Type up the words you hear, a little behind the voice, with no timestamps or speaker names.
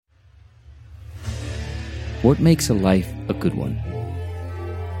What makes a life a good one?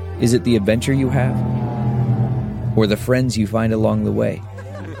 Is it the adventure you have? Or the friends you find along the way?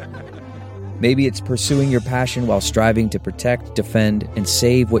 Maybe it's pursuing your passion while striving to protect, defend, and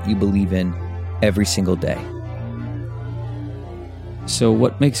save what you believe in every single day. So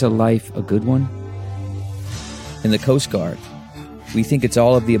what makes a life a good one? In the Coast Guard, we think it's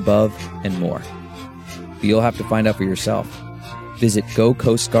all of the above and more. But you'll have to find out for yourself. Visit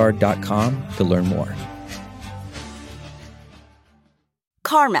gocoastguard.com to learn more.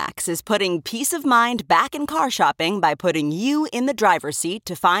 CarMax is putting peace of mind back in car shopping by putting you in the driver's seat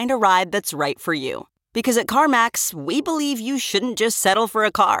to find a ride that's right for you. Because at CarMax, we believe you shouldn't just settle for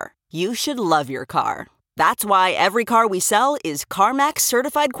a car. You should love your car. That's why every car we sell is CarMax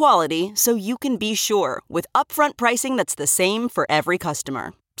certified quality, so you can be sure with upfront pricing that's the same for every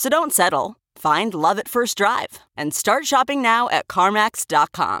customer. So don't settle. Find love at first drive and start shopping now at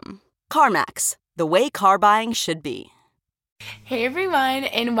CarMax.com. CarMax, the way car buying should be. Hey everyone,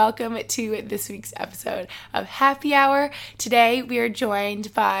 and welcome to this week's episode of Happy Hour. Today we are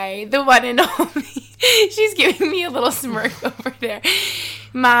joined by the one and only, she's giving me a little smirk over there,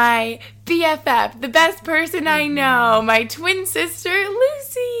 my BFF, the best person I know, my twin sister,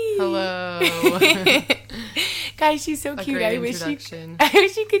 Lucy. Hello. Guys, she's so cute. I wish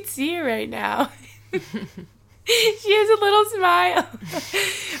you could see her right now. She has a little smile.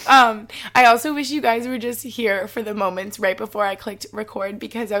 I also wish you guys were just here for the moments right before I clicked record,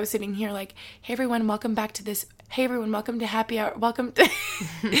 because I was sitting here like, hey everyone, welcome back to this. Hey everyone, welcome to Happy Hour. Welcome to...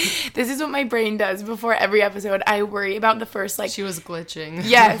 This is what my brain does before every episode. I worry about the first, like... She was glitching.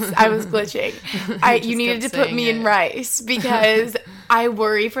 Yes, I was glitching. You needed to put me in rice, because I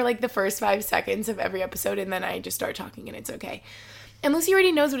worry for like the first 5 seconds of every episode, and then I just start talking and it's okay. And Lucy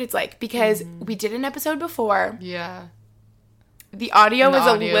already knows what it's like, because we did an episode before. Yeah. The audio was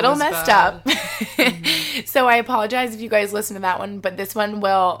a little messed up. Mm-hmm. So I apologize if you guys listen to that one, but this one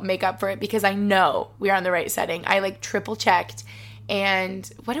will make up for it, because I know we are on the right setting. I like triple checked. And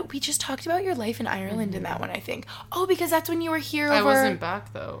we just talked about your life in Ireland in that one, I think. Oh, because that's when you were here over... I wasn't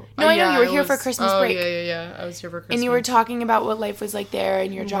back, though. No, I know. You were here for Christmas break. Yeah. I was here for Christmas. And you were talking about what life was like there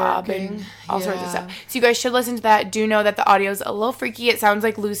and your job and all sorts of stuff. So you guys should listen to that. Do know that the audio is a little freaky. It sounds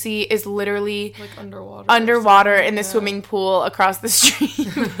like Lucy is literally... like underwater in the swimming pool across the street.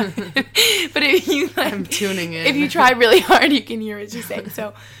 But if you... like, I'm tuning in. If you try really hard, you can hear what she's saying.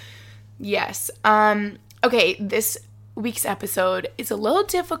 So, yes. Okay, this week's episode is a little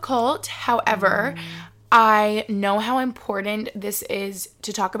difficult. However, I know how important this is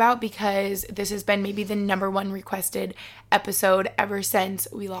to talk about, because this has been maybe the number one requested episode ever since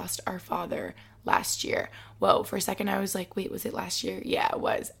we lost our father last year. Whoa, for a second I was like, wait, was it last year? Yeah, it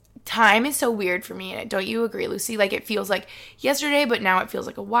was. Time is so weird for me, and don't you agree, Lucy? Like, it feels like yesterday, but now it feels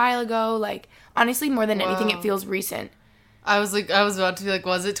like a while ago. Like, honestly, more than anything, it feels recent. I was about to be like,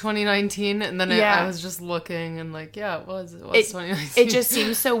 was it 2019? And then I was just looking and like, yeah, it was 2019. It just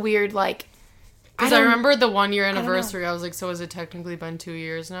seems so weird, like... Because I remember the 1 year anniversary, I was like, so has it technically been 2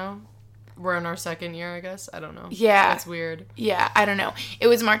 years now? We're in our second year, I guess? I don't know. Yeah. That's weird. Yeah, I don't know. It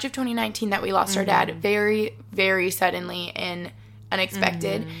was March of 2019 that we lost our dad very, very suddenly and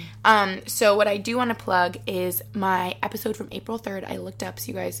unexpected. So what I do want to plug is my episode from April 3rd. I looked up so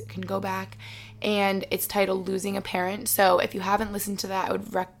you guys can go back, and it's titled Losing a Parent. So if you haven't listened to that, I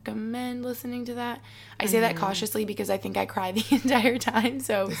would recommend listening to that. I say that cautiously because I think I cried the entire time,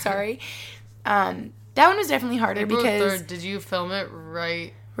 so sorry. That one was definitely harder April because... 3rd, did you film it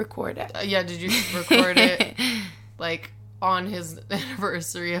right? Record it. Yeah, did you record it like on his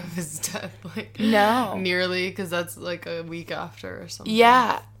anniversary of his death? Like, no. Nearly, because that's like a week after or something.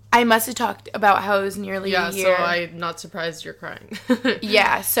 Yeah. I must have talked about how it was nearly a year. Yeah, so I'm not surprised you're crying.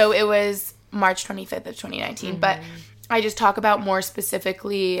 Yeah, so it was March 25th of 2019, but I just talk about more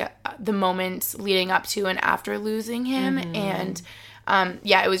specifically the moments leading up to and after losing him, and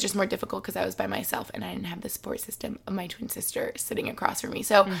it was just more difficult because I was by myself and I didn't have the support system of my twin sister sitting across from me.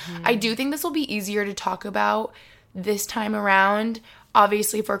 So I do think this will be easier to talk about this time around.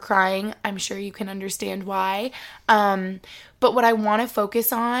 Obviously, if we're crying, I'm sure you can understand why. But what I want to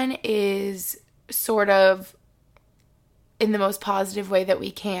focus on is sort of, in the most positive way that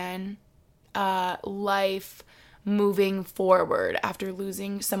we can, life moving forward after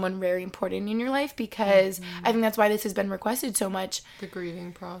losing someone very important in your life, because I think that's why this has been requested so much. The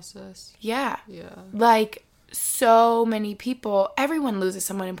grieving process. Yeah. Yeah. Like, so many people, everyone loses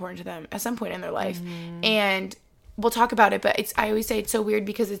someone important to them at some point in their life. And we'll talk about it, but I always say it's so weird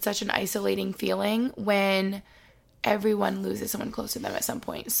because it's such an isolating feeling when everyone loses someone close to them at some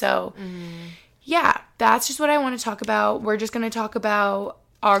point. So, yeah, that's just what I want to talk about. We're just going to talk about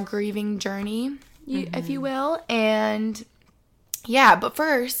our grieving journey if you will. And yeah, but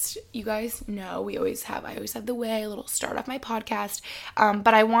first, you guys know I always have the way, a little start off my podcast.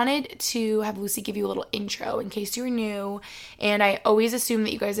 But I wanted to have Lucy give you a little intro in case you're new. And I always assume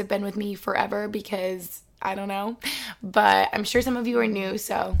that you guys have been with me forever because I don't know. But I'm sure some of you are new,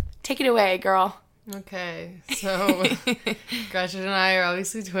 so take it away, girl. Okay, so Gretchen and I are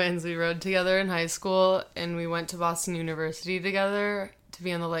obviously twins. We rowed together in high school, and we went to Boston University together to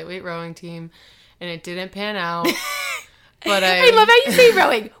be on the lightweight rowing team, and it didn't pan out. But I love how you say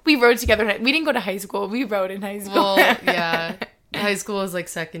rowing. We rowed together. We didn't go to high school. We rowed in high school. Well, yeah. High school was like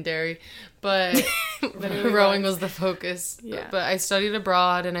secondary, but rowing was the focus. Yeah. But I studied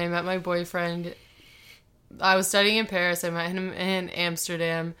abroad, and I met my boyfriend. I was studying in Paris. I met him in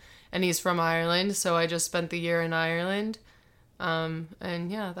Amsterdam, and he's from Ireland, so I just spent the year in Ireland.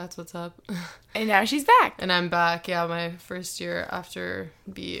 And yeah, that's what's up. And now she's back. And I'm back, yeah, my first year after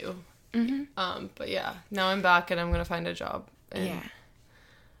BU. Mm-hmm. But yeah, now I'm back and I'm going to find a job. And yeah.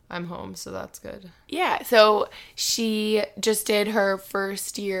 I'm home, so that's good. Yeah, so she just did her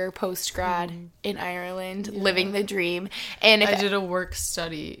first year post-grad in Ireland, living the dream. And I had a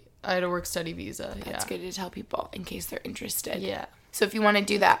work-study visa. That's good to tell people in case they're interested. Yeah. So if you want to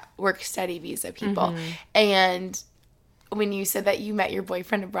do that, work-study visa, people. And when you said that you met your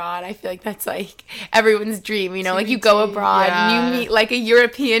boyfriend abroad, I feel like that's like everyone's dream, you know? Like you go abroad and you meet like a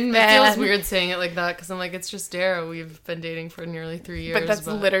European man. It feels weird saying it like that because I'm like, it's just Dara. We've been dating for nearly 3 years. But that's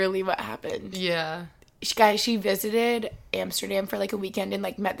literally what happened. Yeah. She visited Amsterdam for like a weekend and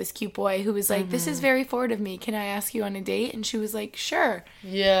like met this cute boy who was like, this is very forward of me. Can I ask you on a date? And she was like, sure.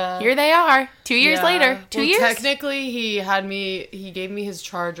 Yeah. Here they are. 2 years later. 2 years? Technically, he gave me his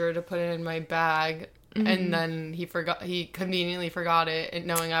charger to put it in my bag. And then he conveniently forgot it, and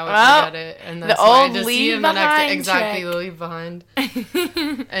knowing I would forget it, and that's why I just see him the next day. Exactly, the leave behind.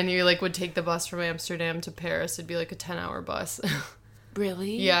 And you like would take the bus from Amsterdam to Paris. It'd be like a 10-hour bus.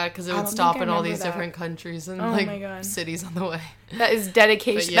 Really? Yeah, because it would stop in all these different countries and like cities on the way. That is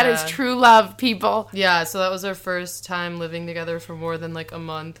dedication. That is true love, people. Yeah, so that was our first time living together for more than like a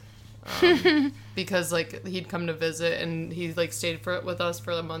month. Because like he'd come to visit and he like stayed with us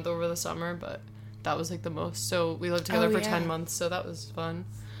for a month over the summer, but that was like the most. So we lived together for 10 months, so that was fun.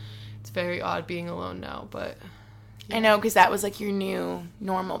 It's very odd being alone now, but I know, because that was like your new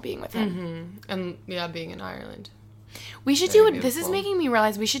normal, being with him. And yeah, being in Ireland. We should do it. This is making me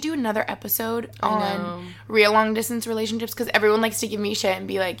realize we should do another episode on real long distance relationships, because everyone likes to give me shit and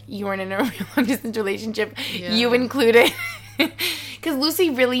be like, you weren't in a real long distance relationship. Yeah. You included. Because Lucy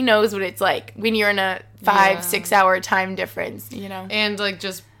really knows what it's like when you're in a 5-6 hour time difference, you know? And like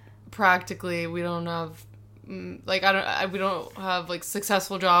just practically we don't have we don't have like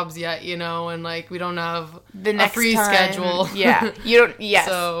successful jobs yet, you know, and like we don't have the next free schedule. Yeah. You don't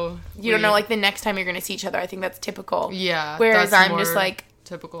so you don't know like the next time you're gonna see each other. I think that's typical. Yeah. Whereas I'm just like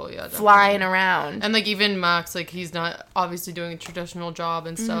typical, definitely. Flying around. And like even Max, like he's not obviously doing a traditional job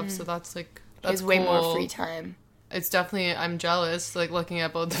and stuff, so that's like he has way more free time. It's definitely, I'm jealous like looking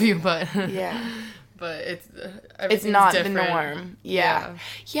at both of you, but yeah. But it's not different. The norm. Yeah.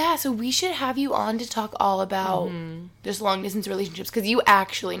 So we should have you on to talk all about just long distance relationships, because you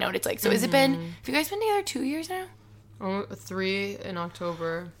actually know what it's like. So have you guys been together 2 years now? 3 in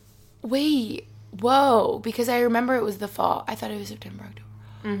October. Wait. Whoa. Because I remember it was the fall. I thought it was September, October.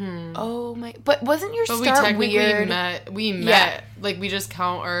 Oh my! But wasn't your start weird? We met. Like we just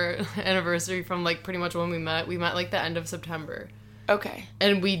count our anniversary from like pretty much when we met. We met like the end of September. Okay.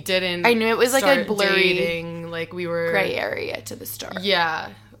 And we didn't. I knew it was like a blurry dating. Like we were gray area to the start. Yeah.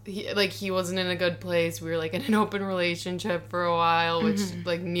 He wasn't in a good place. We were like in an open relationship for a while, which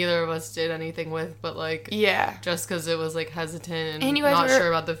like neither of us did anything with, but like just because it was like hesitant and you guys not sure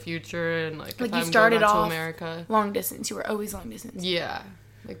about the future, and like if you started off to America, long distance. You were always long distance. Yeah.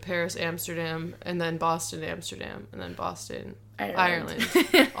 Like Paris, Amsterdam, and then Boston, Amsterdam, and then Boston, Ireland.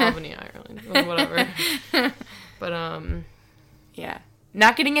 Albany, Ireland, whatever. But yeah,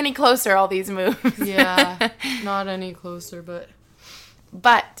 not getting any closer. All these moves. Yeah, not any closer, but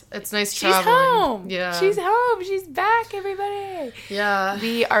it's nice traveling. She's home. Yeah, she's home. She's back, everybody. Yeah,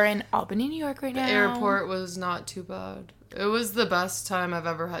 we are in Albany, New York right now. The airport was not too bad. It was the best time I've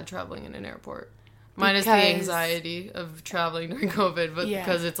ever had traveling in an airport. Minus the anxiety of traveling during COVID, but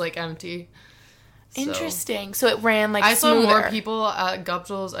because it's like empty. Interesting. So it ran like I saw more people at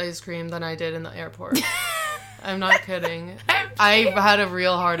Guptill's ice cream than I did in the airport. I'm not kidding. I had a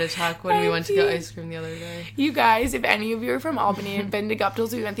real heart attack when we went to get ice cream the other day. You guys, if any of you are from Albany and been to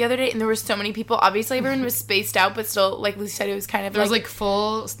Guptill's, we went the other day, and there were so many people. Obviously, everyone was spaced out, but still, like Lucy said, it was kind of there was like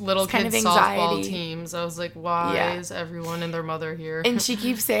full little kids softball teams. I was like, why is everyone and their mother here? And she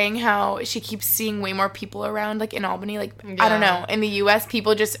keeps saying how she keeps seeing way more people around, like in Albany. Like I don't know, in the U.S.,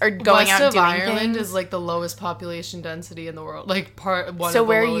 people just are going out and doing Ireland things. Is like the lowest population density in the world. Like one. So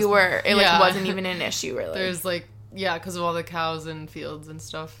where you were, it like wasn't even an issue really. There's like. Yeah, because of all the cows and fields and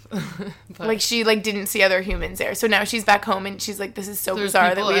stuff. But like she like didn't see other humans there, so now she's back home and she's like, "This is so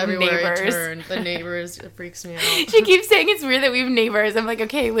bizarre that we have neighbors." The neighbors, it freaks me out. She keeps saying it's weird that we have neighbors. I'm like,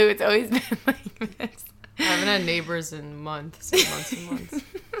 okay, Lou, it's always been like this. I haven't had neighbors in months and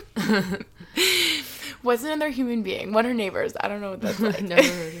months. What's another human being? What are neighbors? I don't know what that's like. Never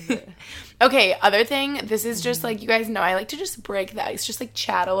heard of it. Okay, other thing. This is just like, you guys know, I like to just break the ice, just like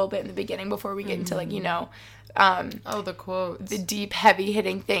chat a little bit in the beginning before we get into like, you know. The quotes. The deep,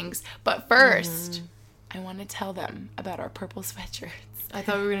 heavy-hitting things. But first, I want to tell them about our purple sweatshirts. I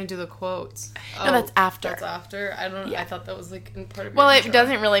thought we were going to do the quotes. No, that's after. That's after? I don't know. Yeah. I thought that was like in part of your intro. It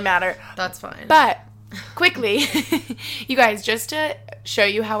doesn't really matter. That's fine. But, quickly, you guys, just to show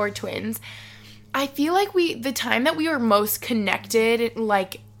you how we're twins, I feel like the time that we were most connected,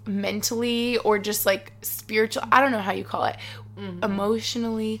 like, mentally or just, like, spiritual, I don't know how you call it,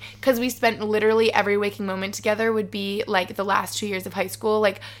 emotionally, because we spent literally every waking moment together would be like the last 2 years of high school,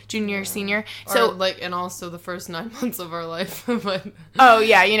 like junior, senior. So like, and also the first 9 months of our life. But oh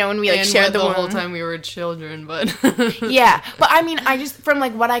yeah, you know, when we like shared the whole time we were children, but yeah. But I mean, I just from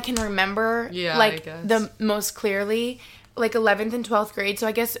like what I can remember, like I guess. the most clearly, like 11th and 12th grade. So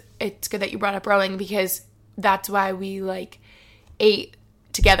I guess it's good that you brought up rowing because that's why we like ate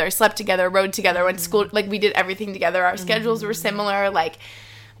together, slept together, rode together, went to school, like we did everything together. Our schedules were similar, like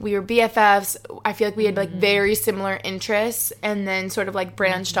we were BFFs. I feel like we had like very similar interests and then sort of like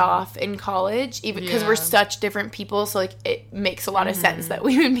branched off in college, even because we're such different people, so like it makes a lot of sense that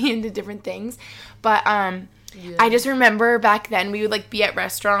we would be into different things. But I just remember back then we would like be at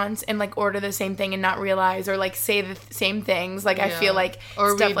restaurants and like order the same thing and not realize, or like say the same things. Like I feel like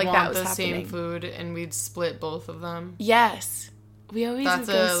or stuff like that was the happening. Same food and we'd split both of them. Yes. We always That's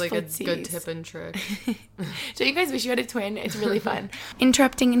a good tip and trick. So you guys wish you had a twin. It's really fun.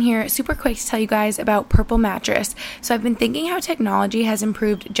 Interrupting in here super quick to tell you guys about Purple Mattress. So I've been thinking how technology has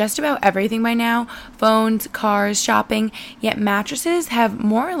improved just about everything by now. Phones, cars, shopping. Yet mattresses have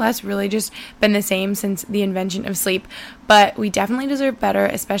more or less really just been the same since the invention of sleep. But we definitely deserve better,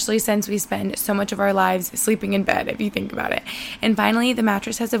 especially since we spend so much of our lives sleeping in bed, if you think about it. And finally, the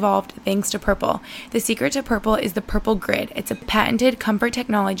mattress has evolved thanks to Purple. The secret to Purple is the Purple Grid. It's a patented comfort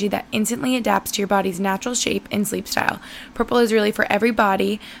technology that instantly adapts to your body's natural shape and sleep style. Purple is really for every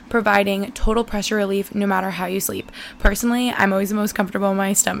body, providing total pressure relief no matter how you sleep. Personally, I'm always the most comfortable in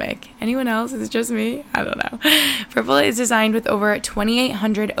my stomach. Anyone else? Is it just me? I don't know. Purple is designed with over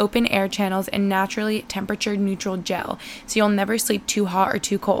 2,800 open air channels and naturally temperature neutral gel, so you'll never sleep too hot or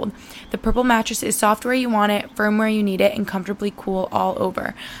too cold. The Purple mattress is soft where you want it, firm where you need it, and comfortably cool all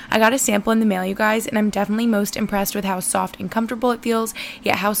over. I got a sample in the mail, you guys, and I'm definitely most impressed with how soft and comfortable it feels,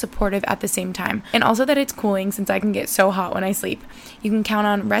 yet how supportive at the same time. And also that it's cooling, since I can get so hot when I sleep. You can count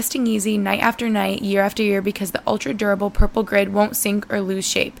on resting easy night after night, year after year, because the ultra durable Purple Grid won't sink or lose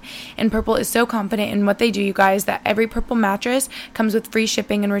shape. And Purple is so confident in what they do, you guys, that every Purple mattress comes with free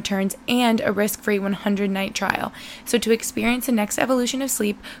shipping and returns and a risk-free 100-night trial. So to experience the next evolution of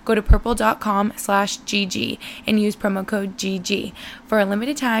sleep, go to purple.com/GG and use promo code GG. For a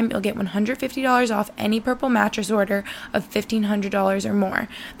limited time, you'll get $150 off any Purple mattress order of $1,500 or more.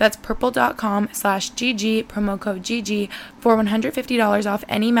 That's purple.com/GG, promo code GG, for $150 off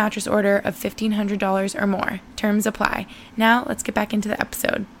any mattress order of $1,500 or more. Terms apply. Now, let's get back into the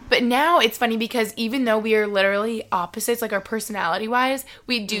episode. But now it's funny because even though we are literally opposites, like our personality-wise,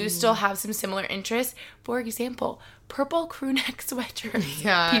 we do still have some similar interests. For example, purple crew neck sweatshirts.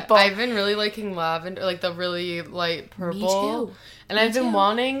 Yeah, people. I've been really liking lavender, like the really light purple. Me too. And I've been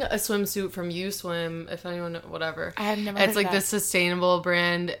wanting a swimsuit from USwim, if anyone, whatever. I have never heard of that. It's like this sustainable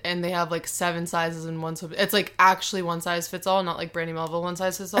brand, and they have like 7 sizes in one swim. It's like actually one size fits all, not like Brandy Melville one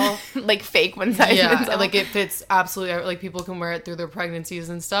size fits all. Like fake one size fits all. Like it fits absolutely, like people can wear it through their pregnancies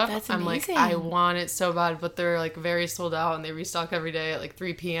and stuff. That's I'm amazing. like, I want it so bad, but they're like very sold out, and they restock every day at like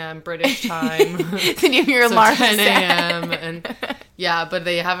 3 p.m. British time. Then you have your alarm 10 a.m. And yeah, but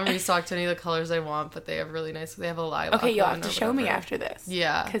they haven't restocked any of the colors I want, but they have really nice, they have a lilac. Okay, you'll have to show me after this.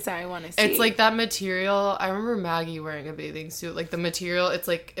 Yeah. Because I want to see. It's like that material. I remember Maggie wearing a bathing suit. Like the material, it's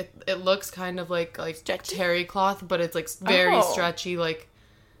like, it looks kind of like stretchy? terry cloth, but it's like very stretchy. Like,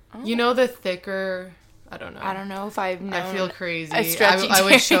 you know, the thicker, I don't know. I don't know if I've known. I feel crazy. I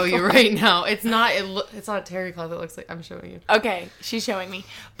would show you right now. It's not a terry cloth. It looks like I'm showing you. Okay, she's showing me.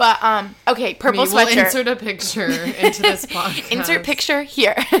 But okay, purple sweatshirt. We'll insert a picture into this podcast. Insert picture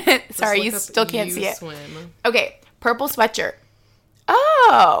here. Sorry, you still can't see it. Swim. Okay, purple sweatshirt.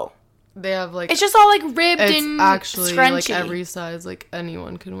 Oh. They have like. It's just all like ribbed and actually scrunchy. Like every size. Like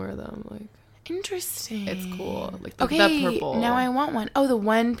anyone can wear them. Like. Interesting. It's cool. Like okay, that purple. Now I want one. Oh, the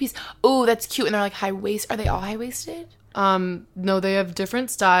one piece. Oh, that's cute. And they're like high waist. Are they all high waisted? No, they have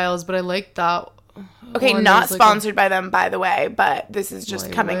different styles, but I like that. Okay, not sponsored by them, by the way, but this is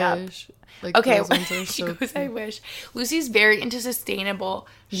just coming up. Like, okay, she so goes, I wish. Lucy's very into sustainable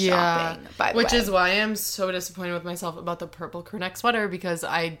shopping, by the way. Which is why I'm so disappointed with myself about the purple crew neck sweater, because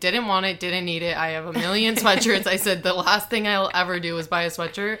I didn't want it, didn't need it. I have a million sweatshirts. I said the last thing I'll ever do is buy a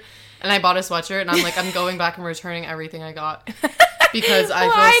sweatshirt. And I bought a sweatshirt, and I'm like, I'm going back and returning everything I got. Because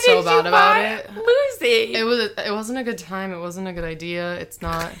I feel so bad about it. Lucy! It wasn't a good time. It wasn't a good idea. It's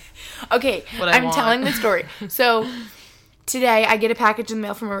not okay, what I want. telling the story. So, today, I get a package in the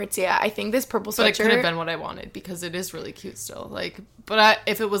mail from Aritzia. I think this purple sweatshirt... But it could have been what I wanted, because it is really cute still. Like, but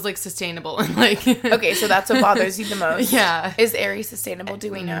if it was, like, sustainable and, like... Okay, so that's what bothers you the most? Yeah. Is Aerie sustainable?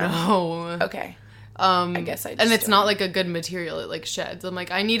 Do we know? No. Okay. I guess I just and it's not like a good material. It like sheds. I'm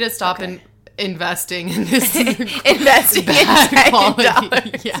like, I need to stop investing in this investing bad in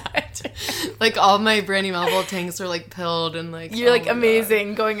quality. Yeah, like all my Brandy Melville tanks are like pilled and like you're like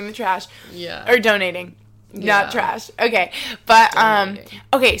amazing going in the trash. Yeah, or donating. Not trash. Okay. But,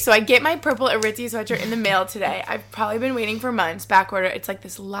 okay, so I get my purple Aritzia sweatshirt in the mail today. I've probably been waiting for months. Back order. It's like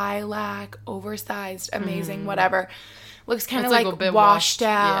this lilac, oversized, amazing, whatever. Looks kind of like a bit washed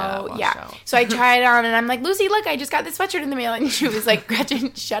out. Yeah. So I try it on and I'm like, Lucy, look, I just got this sweatshirt in the mail. And she was like,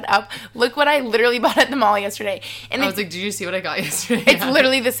 Gretchen, shut up. Look what I literally bought at the mall yesterday. And I was like, did you see what I got yesterday? It's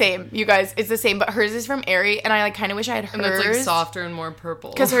literally the same, you guys. It's the same, but hers is from Aerie. And I like kind of wish I had hers. And it's like softer and more purple.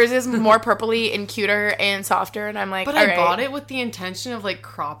 Because hers is more purpley and cuter and softer. And I'm like, but I bought it with the intention of like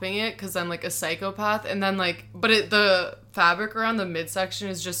cropping it because I'm like a psychopath. And then like, but the fabric around the midsection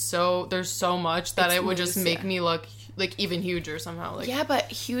is just so, there's so much that it would just make me look like even huger somehow. Like, yeah, but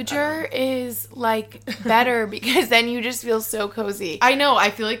huger is like better because then you just feel so cozy. I know.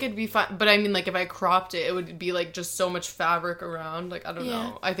 I feel like it'd be fun, but I mean, like if I cropped it, it would be like just so much fabric around. Like I don't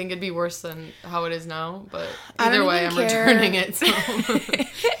know. I think it'd be worse than how it is now. But either way, I'm returning it. So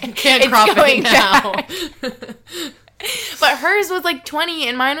can't crop it now. But hers was like 20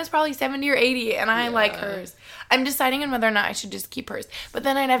 and mine was probably 70 or 80 and I like hers. I'm deciding on whether or not I should just keep hers. But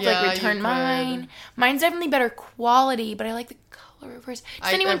then I'd have to like return mine. Mine's definitely better quality, but I like the color of hers.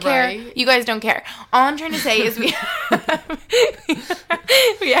 Does anyone care? Right? You guys don't care. All I'm trying to say is we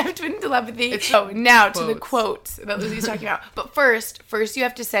have twin telepathy. Now to the quotes that Lucy's talking about. But first you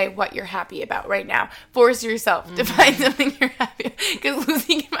have to say what you're happy about right now. Force yourself to find something you're happy about. Because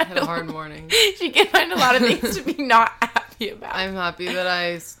Lucy can find a hard morning. She can find a lot of things to be not happy about. I'm happy that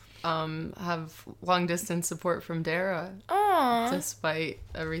I have long distance support from Dara. Aww. Despite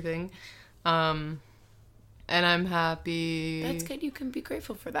everything. And I'm happy. That's good. You can be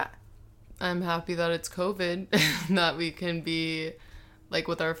grateful for that. I'm happy that it's COVID, that we can be like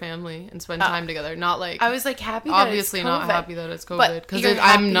with our family and spend time together. Not like I was like happy. Obviously, not happy that it's COVID because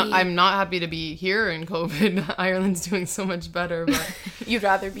I'm not happy to be here in COVID. Ireland's doing so much better, but you'd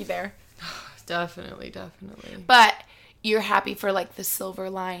rather be there. Definitely. But you're happy for like the silver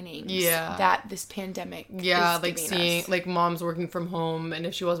linings that this pandemic is like seeing us. Like mom's working from home, and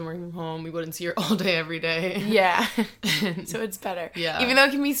if she wasn't working from home we wouldn't see her all day every day. So it's better. Even though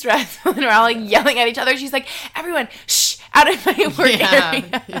it can be stressful and we're all like yelling at each other, she's like, everyone shh, out of my work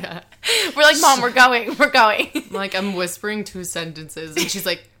area. We're like, Mom, we're going like I'm whispering 2 sentences and she's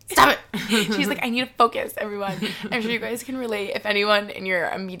like, stop it. She's like, I need to focus, everyone. I'm sure you guys can relate if anyone in your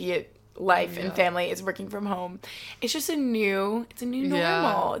immediate life and family is working from home. It's just a new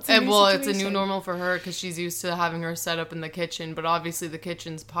normal. It's a new normal for her because she's used to having her set up in the kitchen, but obviously the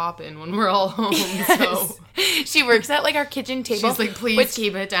kitchen's popping when we're all home. So she works at like our kitchen table. She's like, please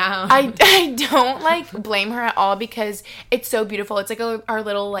keep it down. I don't like blame her at all because it's so beautiful. It's like our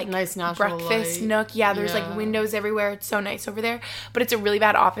little like nice natural breakfast light. nook. There's like windows everywhere. It's so nice over there, but it's a really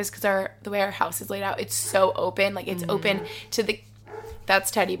bad office because the way our house is laid out, it's so open. Like it's open to the.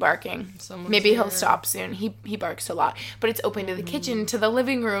 That's Teddy barking. Maybe he'll stop soon. He barks a lot. But it's open to the kitchen, to the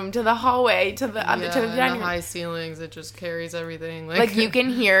living room, to the hallway, to the dining room. The high ceilings, it just carries everything. Like you can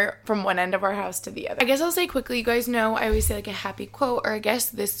hear from one end of our house to the other. I guess I'll say quickly, you guys know I always say like a happy quote, or I guess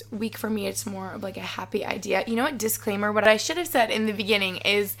this week for me it's more of like a happy idea. You know what? Disclaimer, what I should have said in the beginning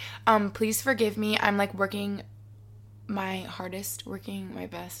is please forgive me. I'm like working my hardest, working my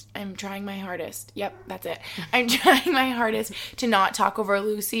best. I'm trying my hardest. Yep, that's it. I'm trying my hardest to not talk over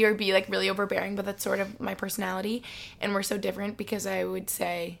Lucy or be like really overbearing, but that's sort of my personality. And we're so different because I would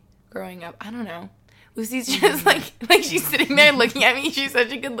say growing up, I don't know, Lucy's just like she's sitting there looking at me. She's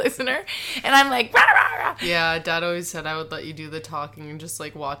such a good listener. And I'm like, rah, rah, rah. Yeah, Dad always said I would let you do the talking and just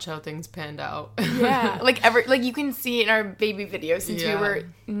like watch how things panned out. Yeah, like you can see in our baby video since we were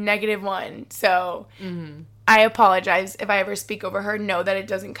 -1. So I apologize if I ever speak over her. Know that it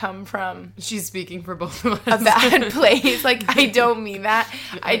doesn't come from... She's speaking for both of us. A bad place. Like, I don't mean that.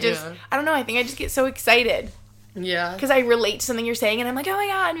 I don't know. I think I just get so excited. Yeah. Because I relate to something you're saying and I'm like, oh my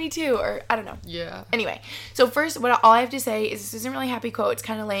God, me too. Or, I don't know. Yeah. Anyway, so first, all I have to say is this isn't really a happy quote. It's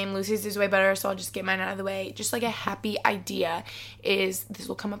kind of lame. Lucy's is way better, so I'll just get mine out of the way. Just like a happy idea is, this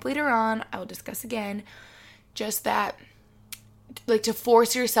will come up later on. I will discuss again. Just that, like, to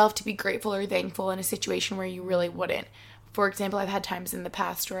force yourself to be grateful or thankful in a situation where you really wouldn't. For example, I've had times in the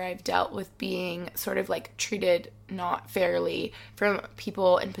past where I've dealt with being sort of like treated not fairly from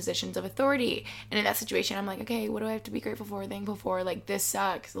people in positions of authority. And in that situation, I'm like, okay, what do I have to be grateful for, thankful for? Like, this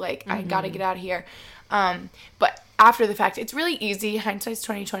sucks. Like, I gotta get out of here. But after the fact, it's really easy. Hindsight's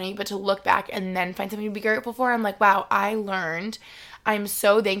 20/20. But to look back and then find something to be grateful for, I'm like, wow, I'm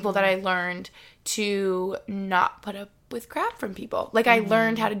so thankful that I learned to not put up with crap from people. Like, I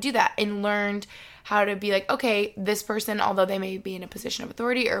learned how to do that and learned how to be like, okay, this person, although they may be in a position of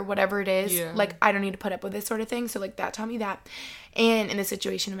authority or whatever it is, like, I don't need to put up with this sort of thing. So, like, that taught me that. And in the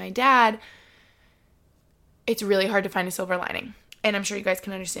situation of my dad, it's really hard to find a silver lining. And I'm sure you guys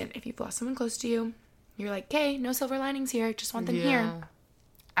can understand if you've lost someone close to you, you're like, okay, no silver linings here. Just want them here.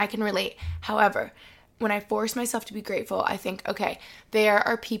 I can relate. However, when I force myself to be grateful, I think, okay, there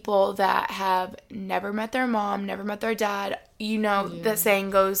are people that have never met their mom, never met their dad. You know, the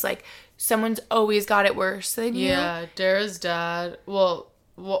saying goes, like, someone's always got it worse than you. Yeah, Dara's dad, one,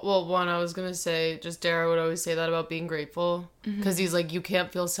 I was going to say, just Dara would always say that about being grateful. Because he's like, you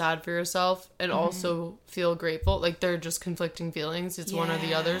can't feel sad for yourself and also feel grateful. Like, they're just conflicting feelings. It's one or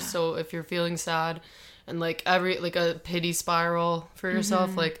the other. So if you're feeling sad and, like, a pity spiral for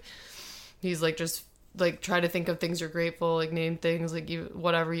yourself, like, he's like, just... like, try to think of things you're grateful, like, name things, like,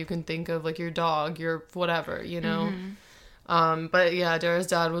 whatever you can think of, like, your dog, your whatever, you know? But, yeah, Dara's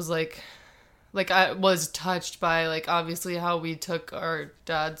dad was, like, I was touched by, like, obviously how we took our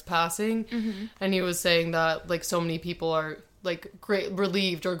dad's passing, and he was saying that, like, so many people are, like,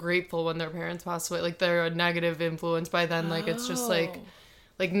 relieved or grateful when their parents pass away, like, they're a negative influence by then, like, it's just, like,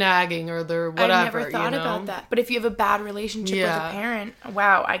 nagging or they're whatever. I never thought about that. But if you have a bad relationship with a parent,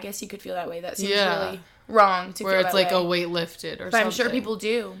 wow, I guess you could feel that way. That seems really wrong to feel that way. Where it's like a weight lifted or something. But I'm sure people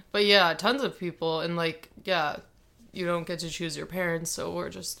do. But yeah, tons of people. And like, yeah, you don't get to choose your parents, so we're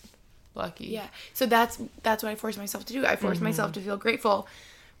just lucky. Yeah. So that's what I force myself to do. I force myself to feel grateful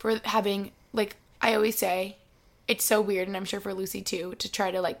for having, like, I always say, it's so weird, and I'm sure for Lucy too, to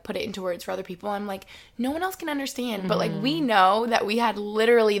try to, like, put it into words for other people. I'm like, no one else can understand. But, like, we know that we had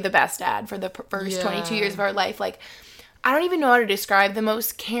literally the best dad for the first 22 years of our life. Like, I don't even know how to describe the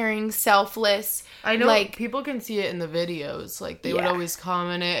most caring, selfless. I know, like, people can see it in the videos. Like, they would always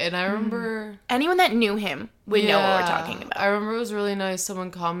comment it. And I remember... anyone that knew him would know what we're talking about. I remember it was really nice.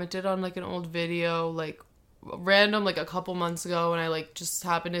 Someone commented on, like, an old video, like, random, like, a couple months ago, and I, like, just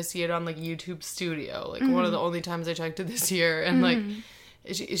happened to see it on, like, YouTube Studio, like, one of the only times I checked it this year, and, like,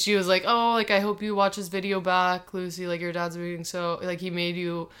 she was like, oh, like, I hope you watch this video back, Lucy, like, your dad's being so, like, he made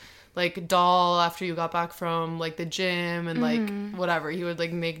you, like, doll after you got back from, like, the gym, and, like, whatever, he would,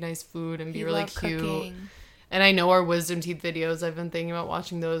 like, make nice food and be really cute. Cooking. And I know our wisdom teeth videos, I've been thinking about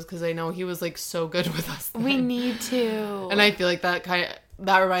watching those, because I know he was, like, so good with us then. We need to. And I feel like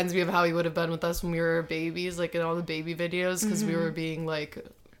that reminds me of how he would have been with us when we were babies, like in all the baby videos, because we were being, like,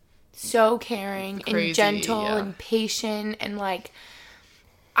 so caring crazy, and gentle and patient, and, like,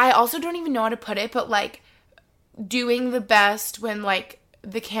 I also don't even know how to put it, but, like, doing the best when, like,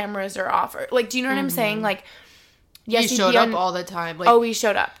 the cameras are off, or, like, do you know what I'm saying? Like, yes, he showed up all the time. Like, he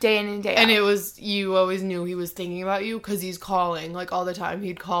showed up day in and day out. And it was, you always knew he was thinking about you because he's calling, like, all the time.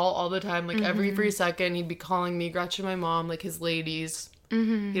 He'd call all the time, like, every free second. He'd be calling me, Gretchen, my mom, like, his ladies.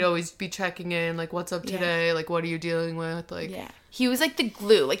 He'd always be checking in, like, what's up today? Like, what are you dealing with? Like, he was, like, the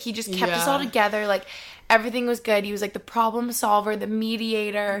glue. Like, he just kept us all together. Like, everything was good. He was, like, the problem solver, the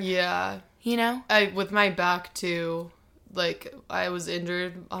mediator. Yeah. You know? With my back, too, like, I was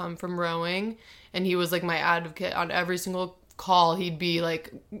injured from rowing, and he was, like, my advocate on every single call. He'd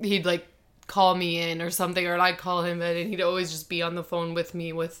call me in or something, or I'd call him in, and he'd always just be on the phone with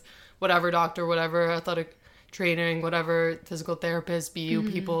me with whatever doctor, whatever, athletic training, whatever, physical therapist,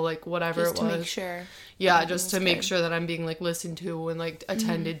 BU people, like, whatever just it was. to make sure. Yeah, just to make sure that I'm being, like, listened to and, like,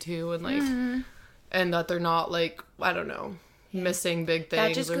 attended to and, like, and that they're not, like, I don't know, missing big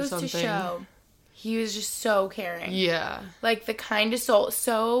things or something. That just goes to show. He was just so caring. Yeah. Like, the kindest soul.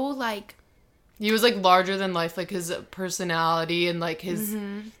 So, like... He was, like, larger than life, like, his personality and, like, his,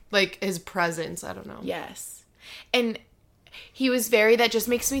 like, his presence. I don't know. Yes. And he was very... That just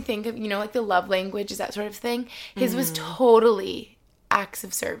makes me think of, you know, like, the love language, is that sort of thing. His was totally acts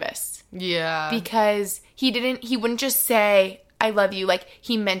of service. Yeah. Because he wouldn't just say, I love you. Like,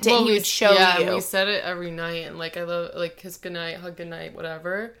 he meant it and he would show you. Yeah, and we said it every night. And, like, I love, like, kiss goodnight, hug goodnight,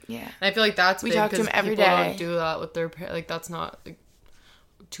 whatever. Yeah. And I feel like that's big. We talk to him every day. People don't do that with their parents. Like, that's not... Like,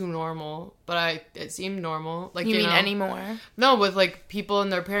 too normal, but it seemed normal. Like, you mean know? Anymore? No, with, like, people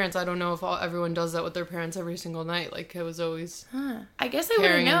and their parents. I don't know if everyone does that with their parents every single night. Like, it was always I guess I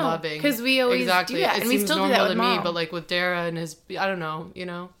wouldn't know, because we always do that, and we still do that with Mom. But, like, with Dara and his, I don't know, you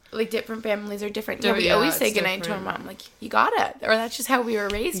know, like, different families are different. Yeah, we always say goodnight to our mom. Like, you got it, or that's just how we were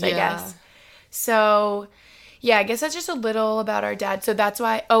raised, I guess. So. Yeah, I guess that's just a little about our dad. So that's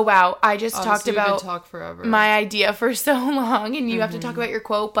why... Oh, wow. I just talked about talk forever. My idea for so long, and you have to talk about your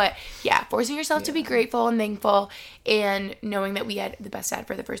quote. But yeah, forcing yourself to be grateful and thankful, and knowing that we had the best dad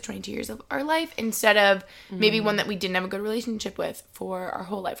for the first 22 years of our life, instead of maybe one that we didn't have a good relationship with for our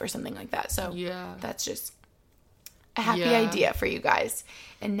whole life or something like that. So that's just a happy idea for you guys.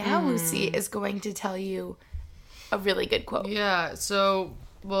 And now Lucy is going to tell you a really good quote. Yeah, so...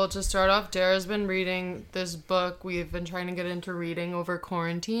 Well, to start off, Dara's been reading this book we've been trying to get into reading over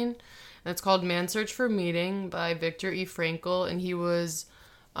quarantine. And it's called Man's Search for Meaning by Viktor E. Frankl. And he was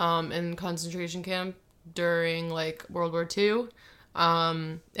in concentration camp during, like, World War II.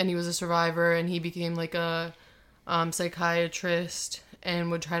 And he was a survivor, and he became, like, a psychiatrist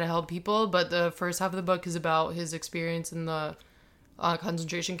and would try to help people. But the first half of the book is about his experience in the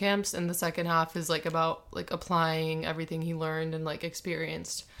concentration camps, and the second half is, like, about, like, applying everything he learned and, like,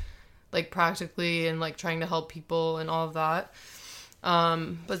 experienced, like, practically, and, like, trying to help people and all of that.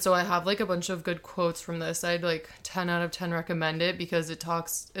 But so I have, like, a bunch of good quotes from this. I'd, like, 10 out of 10 recommend it, because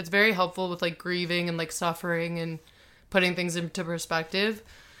it's very helpful with, like, grieving and, like, suffering and putting things into perspective.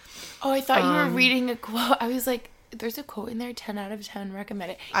 Oh, I thought you were reading a quote. I was like, there's a quote in there, 10 out of 10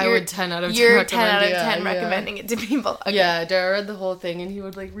 recommend it. I would 10 out of 10 You're 10 out of 10 recommending it to people. Okay. Yeah, Dara read the whole thing, and he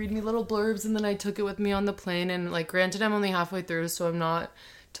would, like, read me little blurbs, and then I took it with me on the plane, and, like, granted, I'm only halfway through, so I'm not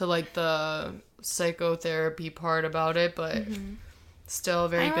to, like, the psychotherapy part about it, but still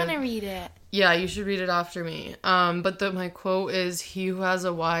very good. I want to read it. Yeah, you should read it after me. But my quote is, "He who has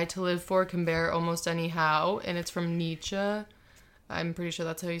a why to live for can bear almost any how," and it's from Nietzsche. I'm pretty sure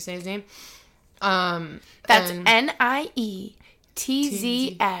that's how you say his name. That's NIETZSCHE.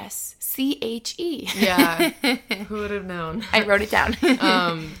 Yeah. Who would have known? I wrote it down.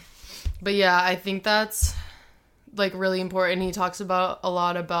 But yeah, I think that's, like, really important. He talks a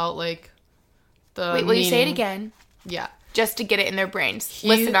lot about, like, the Wait, will you say it again? Yeah. Just to get it in their brains.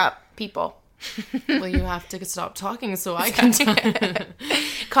 Listen up, people. Well, you have to stop talking so I can talk.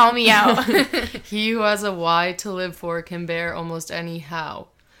 Call me out. He who has a why to live for can bear almost any how.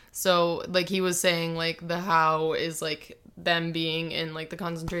 So, like, he was saying, like, the how is, like, them being in, like, the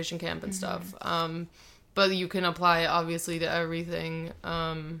concentration camp and stuff. But you can apply it, obviously, to everything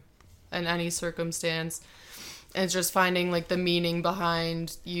in any circumstance. And it's just finding, like, the meaning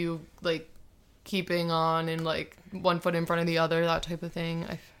behind you, like, keeping on and, like, one foot in front of the other, that type of thing.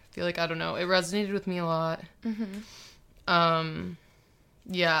 I feel like, I don't know, it resonated with me a lot.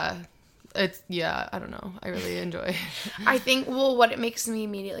 Yeah. I don't know. I really enjoy it. I think, well, what it makes me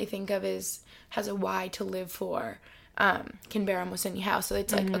immediately think of is, has a why to live for, can bear almost any how. So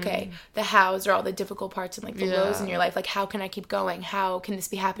it's like, okay, the hows are all the difficult parts and, like, the lows in your life. Like, how can I keep going? How can this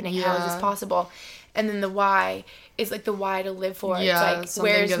be happening? How is this possible? And then the why is, like, the why to live for. Yeah, it's like,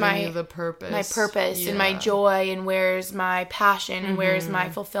 where's my purpose and my joy, and where's my passion, and where's my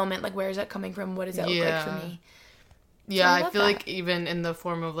fulfillment? Like, where is that coming from? What does that look like for me? Yeah, so I feel like even in the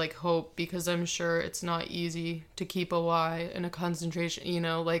form of, like, hope, because I'm sure it's not easy to keep a why in a concentration, you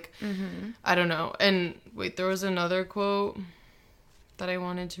know, like, I don't know. And wait, there was another quote that I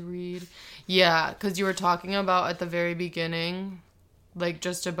wanted to read. Yeah, because you were talking about at the very beginning, like,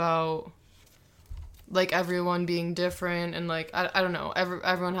 just about, like, everyone being different and, like, I don't know,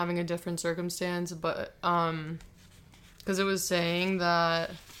 everyone having a different circumstance, but, because it was saying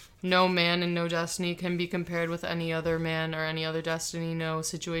that no man and no destiny can be compared with any other man or any other destiny. No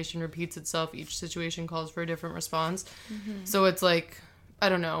situation repeats itself. Each situation calls for a different response. So it's like, I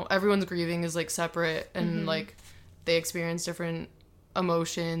don't know, everyone's grieving is, like, separate, and like, they experience different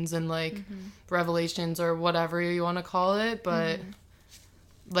emotions and, like, revelations or whatever you want to call it, but,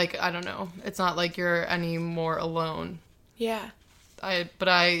 like, I don't know. It's not like you're any more alone. Yeah. I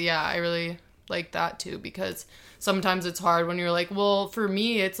really like that, too, because sometimes it's hard when you're like, well, for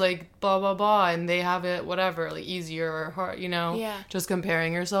me, it's, like, blah, blah, blah, and they have it, whatever, like, easier or hard, you know? Yeah. Just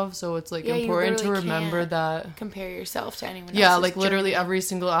comparing yourself, so it's, like, important to remember that. Compare yourself to anyone else. Yeah, like, literally every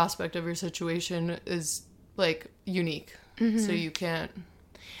single aspect of your situation is, like, unique. So you can't.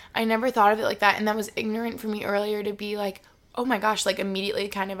 I never thought of it like that, and that was ignorant for me earlier to be like, oh my gosh, like immediately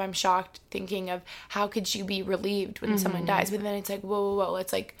kind of I'm shocked thinking of how could you be relieved when someone dies, but then it's like, whoa,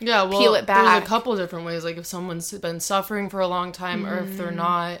 let's like peel it back. There's a couple different ways, like if someone's been suffering for a long time or if they're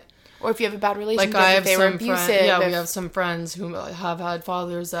not. Or if you have a bad relationship, like I have if they were abusive. We have some friends who have had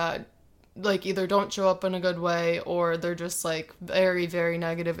fathers that like either don't show up in a good way or they're just like very, very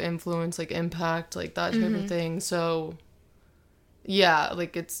negative influence, like impact, like that type of thing. So yeah,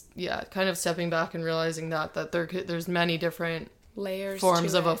 like it's kind of stepping back and realizing that there's many different layers,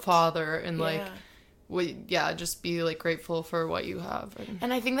 forms of a father, and like just be like grateful for what you have.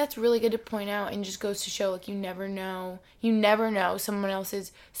 And I think that's really good to point out, and just goes to show like you never know someone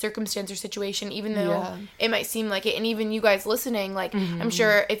else's circumstance or situation, even though it might seem like it. And even you guys listening, like I'm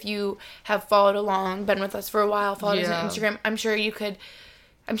sure if you have followed along, been with us for a while, followed us on Instagram, I'm sure you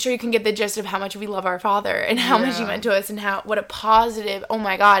can get the gist of how much we love our father and how much he meant to us and what a positive, oh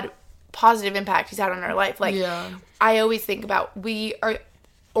my God, positive impact he's had on our life. Like, I always think about, we are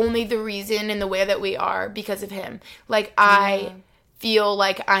only the reason in the way that we are because of him. Like, I feel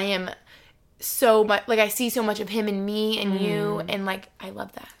like I am so much, like, I see so much of him in me and you, and, like, I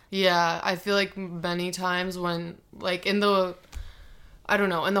love that. Yeah, I feel like many times when, like, in the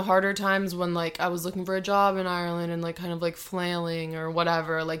harder times when, like, I was looking for a job in Ireland and, like, kind of, like, flailing or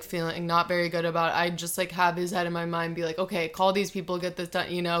whatever, like, feeling not very good about it, I'd just, like, have his head in my mind be like, okay, call these people, get this done,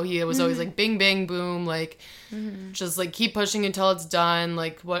 you know? He was always, like, bing, bang, boom, like, just, like, keep pushing until it's done.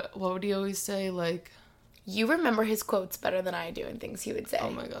 Like, what would he always say? Like... You remember his quotes better than I do and things he would say.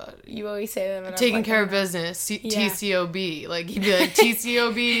 Oh, my God. You always say them. And taking care of business. TCOB. Like, he'd be like,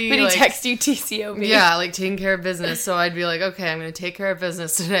 TCOB. But he like, text you TCOB. Yeah, like, taking care of business. So I'd be like, okay, I'm going to take care of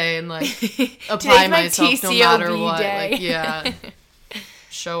business today and, like, apply myself TCOB no matter what. Day. Like, yeah.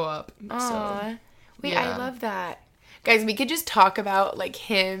 Show up. Aww. So, wait, I love that. Guys, we could just talk about, like,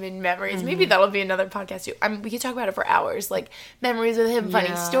 him and memories. Maybe that'll be another podcast, too. We could talk about it for hours. Like, memories with him,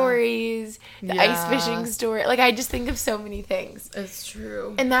 funny stories, the ice fishing story. Like, I just think of so many things. It's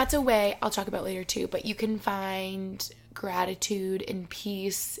true. And that's a way, I'll talk about later, too, but you can find gratitude and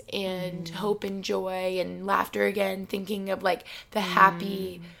peace and hope and joy and laughter again, thinking of, like, the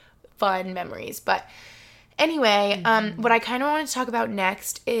happy, fun memories. But anyway, what I kind of want to talk about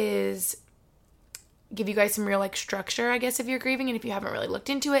next is... give you guys some real, like, structure, I guess, if you're grieving, and if you haven't really looked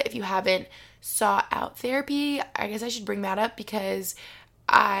into it, if you haven't sought out therapy, I guess I should bring that up because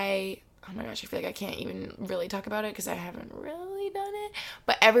oh my gosh, I feel like I can't even really talk about it because I haven't really done it,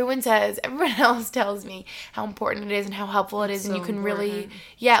 but everyone else tells me how important it is and how helpful it is, and you can really,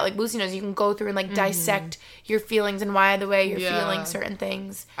 like Lucy knows, you can go through and, like, dissect your feelings and why the way you're feeling certain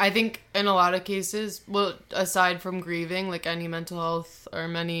things. I think in a lot of cases, well, aside from grieving, like, any mental health or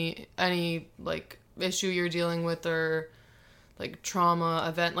any, like, issue you're dealing with or like trauma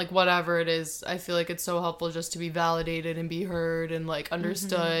event, like whatever it is, I feel like it's so helpful just to be validated and be heard and like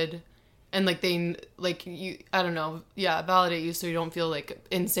understood and like they like you, I don't know, validate you so you don't feel like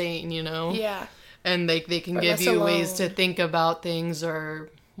insane, you know? Yeah. And they can give you ways to think about things or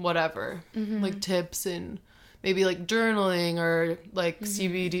whatever, like tips and maybe like journaling or like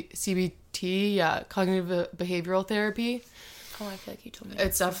CBT, cognitive behavioral therapy. Oh, I feel like you told me.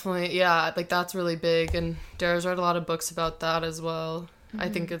 It's definitely, like that's really big. And Dara's read a lot of books about that as well. I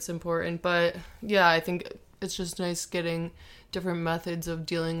think it's important. But yeah, I think it's just nice getting different methods of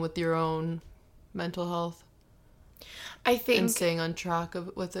dealing with your own mental health. I think. And staying on track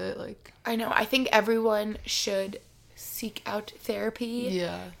with it. Like, I know. I think everyone should seek out therapy.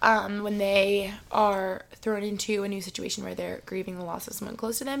 Yeah. When they are thrown into a new situation where they're grieving the loss of someone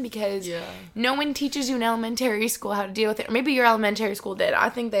close to them, because no one teaches you in elementary school how to deal with it. Or maybe your elementary school did. I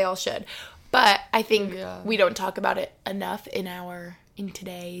think they all should. But I think we don't talk about it enough in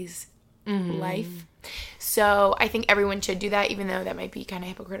today's life. So I think everyone should do that, even though that might be kind of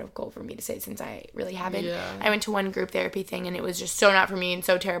hypocritical for me to say since I really haven't. I went to one group therapy thing and it was just so not for me and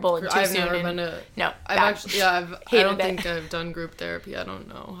so terrible and too I've soon. Never been to. No, I don't think I've done group therapy. I don't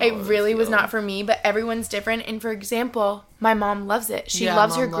know. It really was not for me, but everyone's different. And for example, my mom loves it. She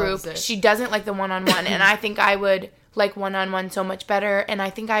loves her group. She doesn't like the one-on-one, and I think I would like one-on-one so much better. And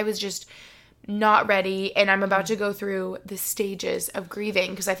I think I was just not ready, and I'm about to go through the stages of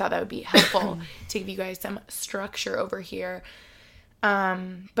grieving because I thought that would be helpful to give you guys some structure over here.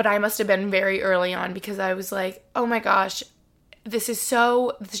 But I must have been very early on because I was like, oh my gosh, this just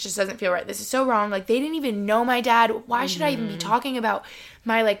doesn't feel right. This is so wrong. Like, they didn't even know my dad. Why should I even be talking about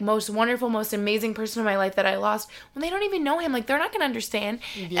my, like, most wonderful, most amazing person in my life that I lost when they don't even know him? Like, they're not going to understand.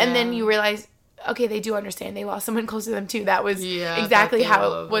 Yeah. And then you realize, okay, they do understand. They lost someone close to them, too. That was exactly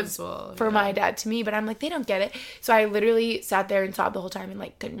how it was for my dad to me. But I'm like, they don't get it. So I literally sat there and sobbed the whole time and,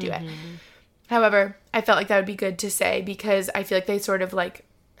 like, couldn't do it. However, I felt like that would be good to say because I feel like they sort of, like,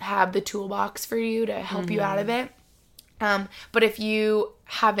 have the toolbox for you to help you out of it. But if you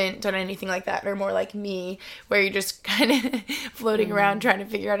haven't done anything like that, or more like me, where you're just kind of floating around trying to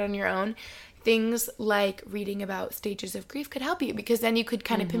figure out on your own, things like reading about stages of grief could help you, because then you could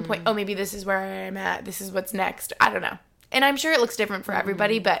kind of pinpoint, oh, maybe this is where I'm at, this is what's next. I don't know. And I'm sure it looks different for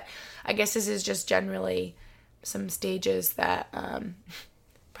everybody, but I guess this is just generally some stages that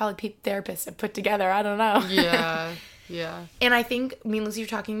probably therapists have put together. I don't know. Yeah. And I think me and Lucy were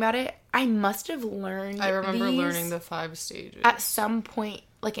talking about it. I must have learned I remember learning the 5 stages. At some point,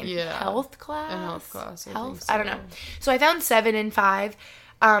 like in health class? In health class, I think so. I don't know. So I found 7 and 5.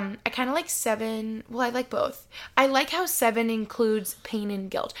 I kind of like 7. Well, I like both. I like how 7 includes pain and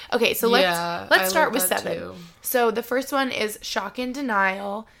guilt. Okay, so let's start with 7. Too. So the first one is shock and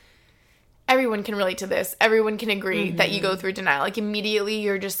denial. Everyone can relate to this. Everyone can agree that you go through denial. Like, immediately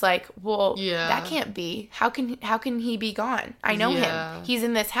you're just like, well, that can't be. How can he be gone? I know him. He's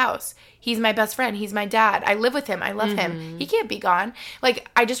in this house. He's my best friend. He's my dad. I live with him. I love him. He can't be gone. Like,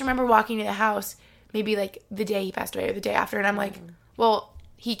 I just remember walking to the house, maybe like the day he passed away or the day after, and I'm like, well,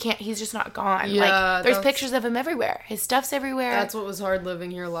 he can't. He's just not gone. Yeah, like, there's pictures of him everywhere. His stuff's everywhere. That's what was hard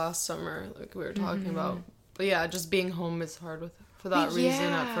living here last summer, like we were talking about. But yeah, just being home is hard for that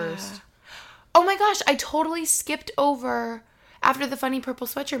reason at first. Oh my gosh, I totally skipped over after the funny purple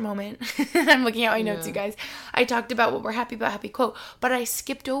sweatshirt moment. I'm looking at my notes, you guys. I talked about what we're happy about, happy quote, but I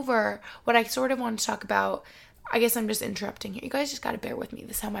skipped over what I sort of wanted to talk about. I guess I'm just interrupting here. You guys just got to bear with me.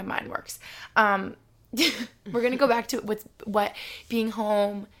 This is how my mind works. We're going to go back to what being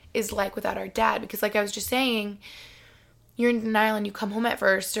home is like without our dad, because like I was just saying, you're in denial and you come home at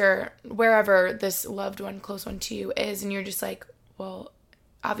first, or wherever this loved one, close one to you is, and you're just like, well,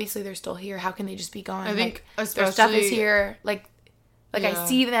 obviously they're still here. How can they just be gone? I think like, their stuff is here. Like I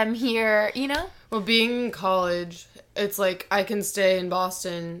see them here, you know? Well, being in college, it's like I can stay in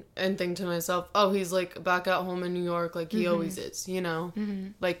Boston and think to myself, oh, he's like back at home in New York like he always is, you know?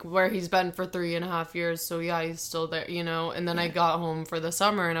 Like where he's been for 3.5 years. So yeah, he's still there, you know? And then I got home for the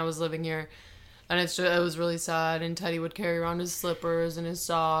summer and I was living here. And it was really sad, and Teddy would carry around his slippers and his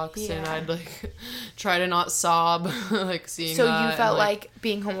socks, and I'd, like, try to not sob, like, seeing so that. So you felt like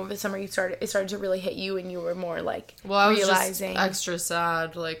being home over the summer, it started to really hit you, and you were more, like, I was realizing. Just extra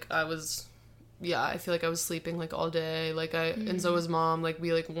sad. Like, I feel like I was sleeping, like, all day. Like, and so was Mom. Like,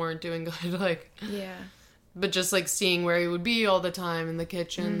 we, like, weren't doing good, like. Yeah. But just, like, seeing where he would be all the time in the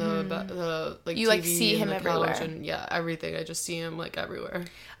kitchen, the like, you, TV like, see him the everywhere. And, everything. I just see him, like, everywhere.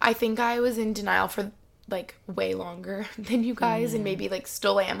 I think I was in denial for, like, way longer than you guys, and maybe, like,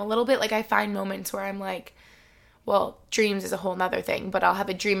 still am a little bit. Like, I find moments where I'm, like, well, dreams is a whole nother thing, but I'll have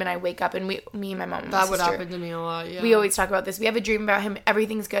a dream and I wake up and me and my mom and my sister. That would happen to me a lot, yeah. We always talk about this. We have a dream about him.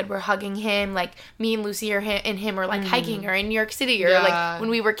 Everything's good. We're hugging him. Like, me and Lucy and him are, like, hiking or in New York City or, like, when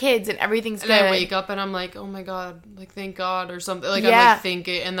we were kids and everything's good. And I wake up and I'm like, oh, my God. Like, thank God or something. Like, I'm, like,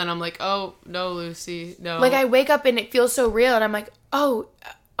 thinking. And then I'm like, oh, no, Lucy, no. Like, I wake up and it feels so real. And I'm like, oh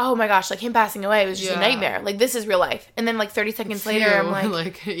my gosh, like, him passing away was just a nightmare. Like, this is real life. And then, like, 30 seconds later, I'm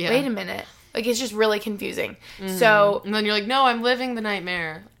like wait a minute. Like, it's just really confusing. So... And then you're like, no, I'm living the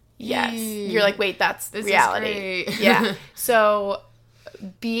nightmare. Yes. You're like, wait, that's this reality. Is great. Yeah. So,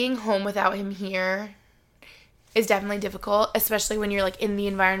 being home without him here is definitely difficult, especially when you're, like, in the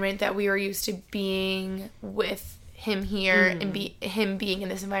environment that we were used to being with him here and him being in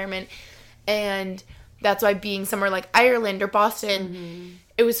this environment. And that's why being somewhere like Ireland or Boston,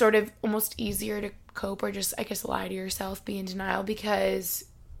 it was sort of almost easier to cope or just, I guess, lie to yourself, be in denial, because...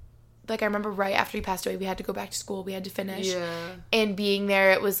 Like, I remember right after he passed away, we had to go back to school. We had to finish. Yeah. And being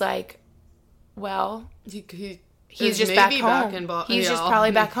there, it was like, well, he's just back home. He's just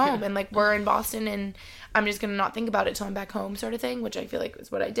probably back home. And, like, we're in Boston, and I'm just going to not think about it till I'm back home sort of thing, which I feel like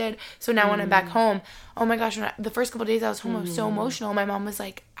is what I did. So now when I'm back home, oh, my gosh, the first couple of days I was home, I was so emotional. My mom was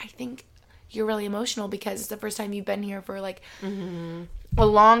like, I think you're really emotional because it's the first time you've been here for, like, a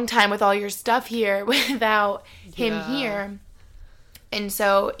long time with all your stuff here without him here. And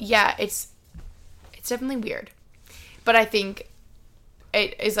so, yeah, it's definitely weird. But I think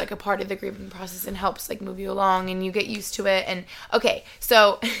it is like a part of the grieving process and helps like move you along and you get used to it. And okay,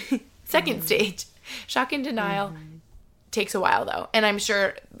 so second stage, shock and denial takes a while though. And I'm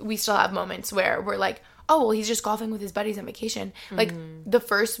sure we still have moments where we're like, oh, well, he's just golfing with his buddies on vacation. Like the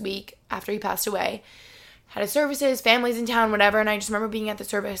first week after he passed away, had his services, family's in town, whatever. And I just remember being at the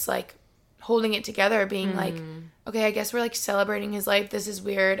service, like holding it together, being like, okay, I guess we're like celebrating his life. This is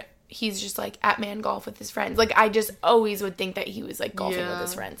weird. He's just like at man golf with his friends. Like I just always would think that he was like golfing with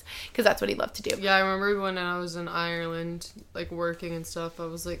his friends because that's what he loved to do. Yeah, I remember when I was in Ireland, like working and stuff, I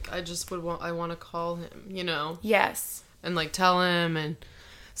was like, I want to call him, you know? Yes. And like tell him and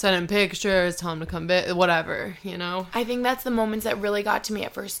send him pictures, tell him to come back, whatever, you know? I think that's the moments that really got to me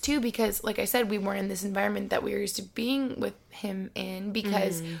at first, too, because, like I said, we weren't in this environment that we were used to being with him in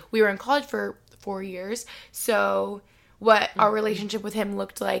because we were in college for 4 years. So what our relationship with him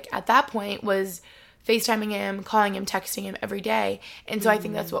looked like at that point was FaceTiming him, calling him, texting him every day. And so I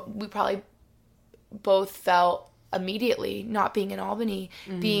think that's what we probably both felt immediately, not being in Albany,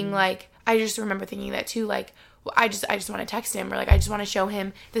 being like, I just remember thinking that, too, like, I just want to text him, or like I just want to show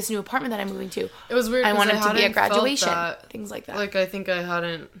him this new apartment that I'm moving to. It was weird. I want him to be at graduation, things like that. Like I think I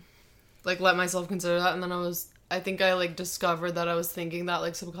hadn't like let myself consider that, and then I think I like discovered that I was thinking that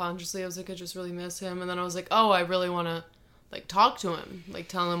like subconsciously. I was like, I just really miss him, and then I was like, oh, I really want to like talk to him, like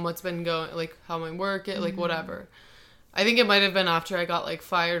tell him what's been going, like how my work, like whatever. I think it might have been after I got like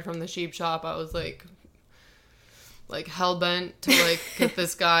fired from the sheep shop. I was like hell-bent to like get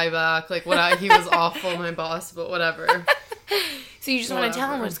this guy back, like he was awful, my boss, but whatever. So you just want to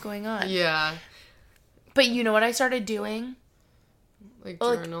tell him what's going on. Yeah. But you know what I started doing? Like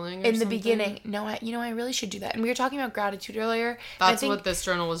journaling in the beginning. No, I really should do that. And we were talking about gratitude earlier. That's what this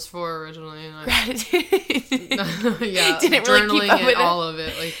journal was for originally. And gratitude. Yeah. Didn't really journaling keep up with all of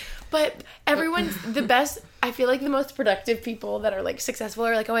it. Like, but everyone's the best. I feel like the most productive people that are like successful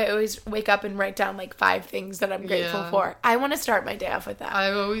are like, oh, I always wake up and write down like 5 things that I'm grateful for. I want to start my day off with that.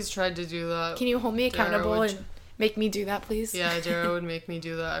 I've always tried to do that. Can you hold me accountable and make me do that, please? Yeah, Dara would make me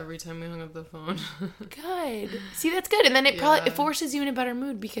do that every time we hung up the phone. Good. See, that's good. And then it forces you in a better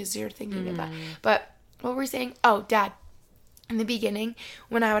mood because you're thinking of that. But what were we saying? Oh, Dad. In the beginning,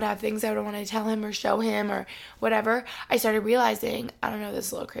 when I would have things I would want to tell him or show him or whatever, I started realizing, I don't know, this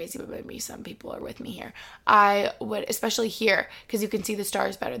is a little crazy, but maybe some people are with me here. I would, especially here, because you can see the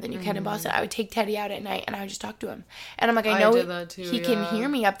stars better than you can in Boston, I would take Teddy out at night and I would just talk to him. And I'm like, I know did that too, he can hear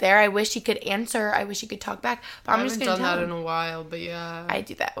me up there. I wish he could answer. I wish he could talk back. But I'm just going to tell him. I haven't done that in a while, but yeah. I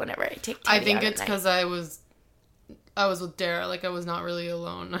do that whenever I take Teddy I think out it's because I was with Dara, like I was not really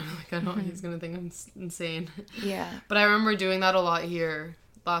alone. I'm like, I know he's gonna think I'm insane. Yeah. But I remember doing that a lot here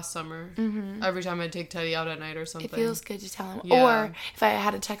last summer. Every time I'd take Teddy out at night or something. It feels good to tell him. Yeah. Or if I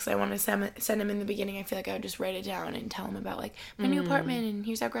had a text I wanted to send him in the beginning, I feel like I would just write it down and tell him about like my new apartment and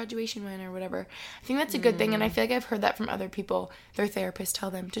here's how graduation went or whatever. I think that's a good thing, and I feel like I've heard that from other people. Their therapists tell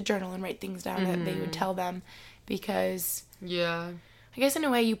them to journal and write things down that they would tell them because I guess in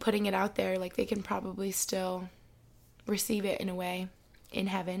a way you putting it out there, like they can probably still receive it in a way in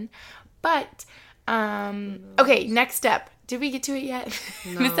heaven. But okay, next step. Did we get to it yet?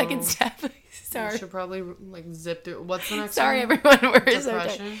 No. The second step. Sorry. We should probably like zip through. What's the next Sorry, one? everyone. We're so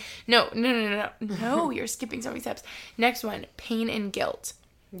tired. No, you're skipping so many steps. Next one, pain and guilt.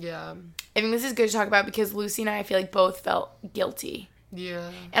 Yeah. I think this is good to talk about because Lucy and I feel like both felt guilty. Yeah.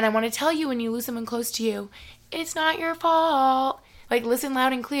 And I want to tell you, when you lose someone close to you, it's not your fault. Like, listen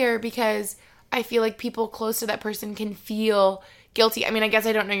loud and clear, because I feel like people close to that person can feel guilty. I mean, I guess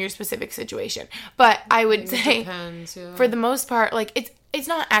I don't know your specific situation, but I would say depends, for the most part, like it's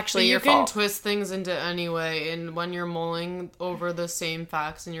not actually your fault. You can twist things into any way, and when you're mulling over the same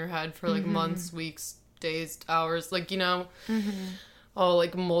facts in your head for like months, weeks, days, hours, like, you know, all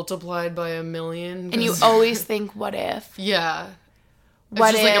like multiplied by 1,000,000. And you always think, what if? Yeah.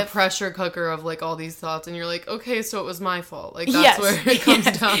 It's just like a pressure cooker of like all these thoughts, and you're like, okay, so it was my fault. Like that's where it comes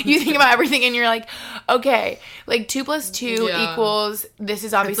down. You think about everything and you're like, okay, like 2 + 2 equals this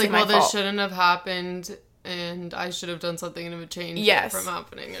is obviously my fault. This shouldn't have happened, and I should have done something to change it from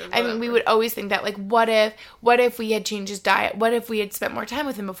happening. I mean, we would always think that, like, what if we had changed his diet? What if we had spent more time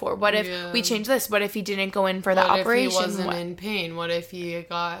with him before? What if we changed this? What if he didn't go in for the operation? What if he wasn't in pain? What if he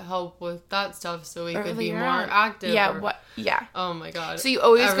got help with that stuff so he could be more active? Yeah, Oh my god. So you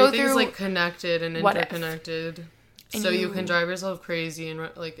always go through... Everything's, like, connected and interconnected. So you can drive yourself crazy and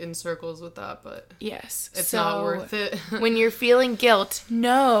like in circles with that, but it's not worth it. When you're feeling guilt,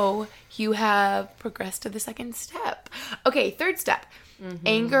 know you have progressed to the second step. Okay, third step.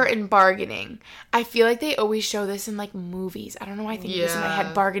 Anger and bargaining. I feel like they always show this in, like, movies. I don't know why I think this in my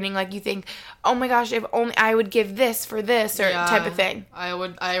head. Bargaining, like, you think, oh my gosh, if only I would give this for this, or type of thing.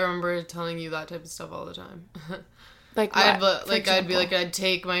 I remember telling you that type of stuff all the time. Like what? I'd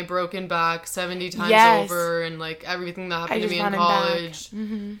take my broken back 70 times over, and, like, everything that happened to me in college.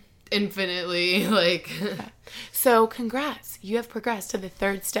 Infinitely, like. So, congrats. You have progressed to the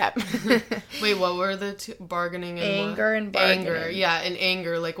third step. Wait, what were the two? Bargaining and anger and bargaining. Anger, yeah, and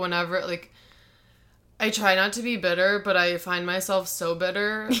anger. Like, whenever, like, I try not to be bitter, but I find myself so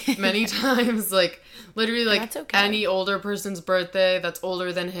bitter many times. Like, literally, like, any older person's birthday that's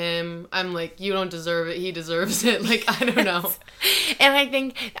older than him, I'm like, you don't deserve it. He deserves it. Like, I don't know. And I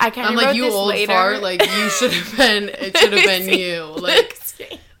think I kind of wrote like, you this old later. Fart. Like, you should have been. It should have been you. Like.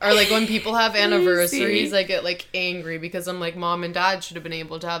 Or, like, when people have anniversaries, I get, like, angry because I'm like, Mom and Dad should have been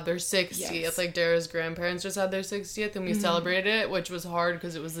able to have their 60th. Yes. Like, Dara's grandparents just had their 60th, and we celebrated it, which was hard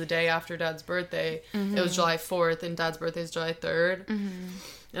because it was the day after Dad's birthday. It was July 4th, and Dad's birthday is July 3rd.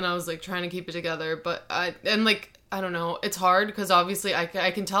 And I was, like, trying to keep it together. But, I don't know. It's hard because, obviously, I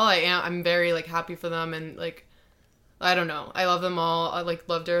can tell I'm very, like, happy for them, and, like, I don't know. I love them all. I, like,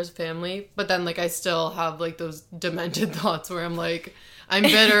 love Dara's family. But then, like, I still have, like, those demented thoughts where I'm like, I'm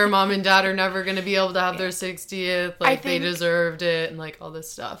bitter. Mom and Dad are never going to be able to have their 60th. Like, they deserved it, and, like, all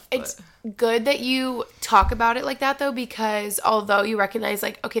this stuff. It's good that you talk about it like that, though, because although you recognize,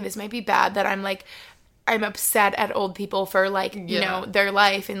 like, okay, this might be bad, that I'm upset at old people for, like, you know, their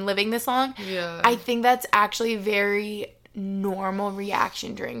life and living this long. Yeah. I think that's actually a very normal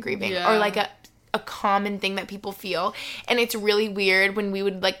reaction during grieving, or, like, a common thing that people feel. And it's really weird when we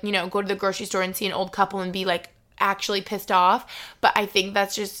would, like, you know, go to the grocery store and see an old couple and be, like, actually pissed off. But I think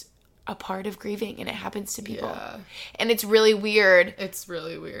that's just a part of grieving, and it happens to people. Yeah. And it's really weird. It's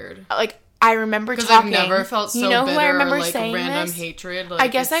really weird. Like, I remember talking. I've never felt so you know bitter, who I remember or, like, saying random this? hatred. Like, I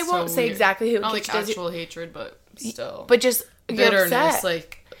guess I won't say exactly who. Not, like, actual hatred, but still. But just bitterness, upset.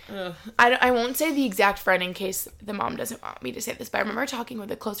 like. I won't say the exact friend in case the mom doesn't want me to say this, but I remember talking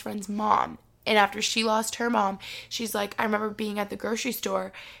with a close friend's mom. And after she lost her mom, she's like, I remember being at the grocery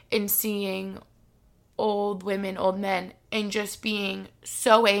store and seeing old women, old men, and just being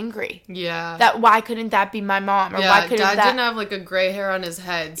so angry. Yeah. That why couldn't that be my mom? Or why couldn't Dad didn't have, like, a gray hair on his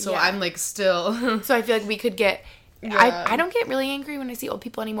head, so I'm, like, still. So I feel like we could get. Yeah. I don't get really angry when I see old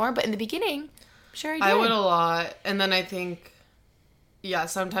people anymore, but in the beginning, I'm sure I did. I would a lot, and then I think. Yeah,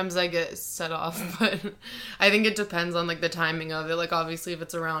 sometimes I get set off, but I think it depends on, like, the timing of it. Like, obviously, if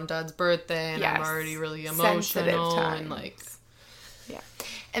it's around Dad's birthday and I'm already really emotional and, like. Yeah.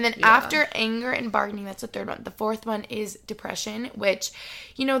 And then after anger and bargaining, that's the third one. The fourth one is depression, which,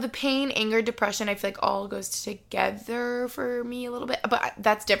 you know, the pain, anger, depression, I feel like all goes together for me a little bit. But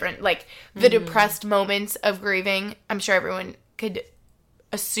that's different. Like, the depressed moments of grieving, I'm sure everyone could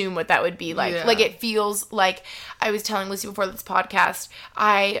assume what that would be like. Yeah. Like, it feels like, I was telling Lucy before this podcast,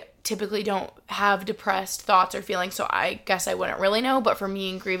 I typically don't have depressed thoughts or feelings, so I guess I wouldn't really know. But for me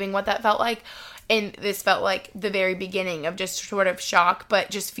in grieving, what that felt like, and this felt like the very beginning of just sort of shock, but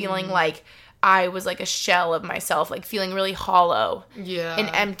just feeling like I was like a shell of myself, like feeling really hollow and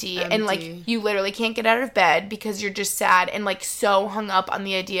empty. And like you literally can't get out of bed because you're just sad and like so hung up on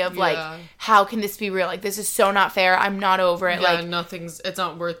the idea of like, how can this be real? Like, this is so not fair. I'm not over it. Yeah, like it's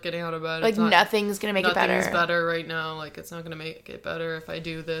not worth getting out of bed. Like nothing's going to make it better. Nothing's better right now. Like, it's not going to make it better if I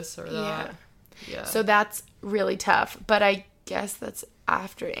do this or that. Yeah. So that's really tough. But I guess that's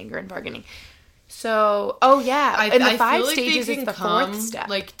after anger and bargaining. So, in the 5 stages, it's the fourth step.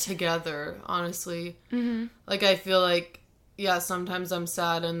 Like, together, honestly. Mm-hmm. Like, I feel like, sometimes I'm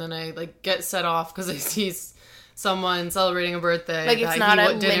sad and then I, like, get set off because I see someone celebrating a birthday like, it's not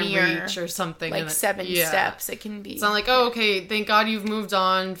a didn't linear, reach or something. Like, 7 steps. It can be. It's not like, oh, okay, thank God you've moved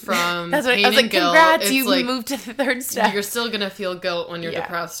on from That's what pain I was like, guilt. Congrats, you like, moved to the third step. You're still going to feel guilt when you're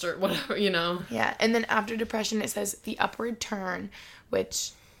depressed or whatever, you know? Yeah, and then after depression, it says the upward turn,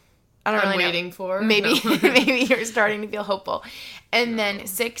 which I don't I'm really waiting know. for. Maybe maybe you're starting to feel hopeful. And then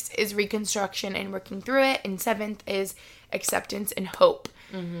 6 is reconstruction and working through it. And 7th is acceptance and hope.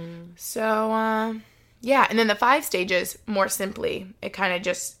 Mm-hmm. So, And then the 5 stages, more simply, it kind of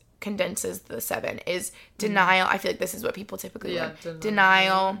just condenses the 7, is denial. I feel like this is what people typically learn.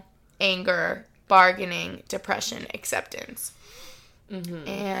 Denial, anger, bargaining, depression, acceptance. Mm-hmm.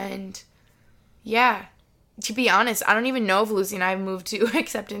 And, to be honest, I don't even know if Lucy and I have moved to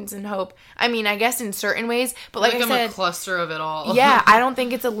acceptance and hope. I mean, I guess in certain ways, but like I said, I'm a cluster of it all. I don't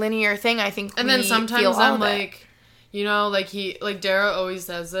think it's a linear thing. I think and then sometimes I'm like, you know, like Dara always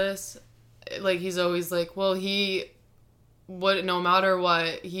says this, like he's always like, well, he would, no matter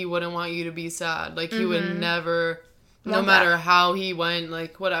what, he wouldn't want you to be sad. Like he would never no matter how he went,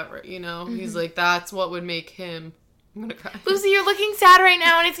 like, whatever, you know? Mm-hmm. He's like, that's what would make him... I'm gonna cry. Lucy, you're looking sad right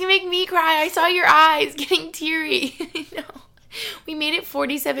now, and it's gonna make me cry. I saw your eyes getting teary. I know. We made it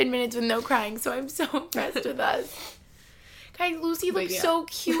 47 minutes with no crying, so I'm so impressed with us. Guys, Lucy looks so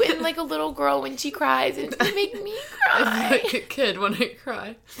cute and like a little girl when she cries. It's gonna make me cry. I'm like a kid when I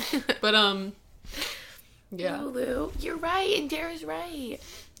cry. But, yeah. Lulu, you're right, and Dara's right.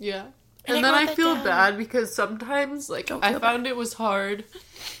 Yeah. And then I feel bad because sometimes, like, I found it was hard.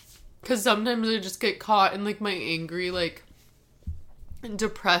 Because sometimes I just get caught in, like, my angry, like,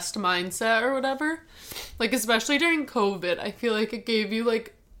 depressed mindset or whatever. Like, especially during COVID, I feel like it gave you,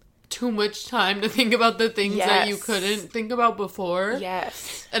 like, too much time to think about the things that you couldn't think about before.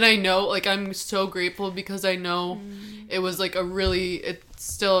 Yes. And I know, like, I'm so grateful because I know it was, like, it's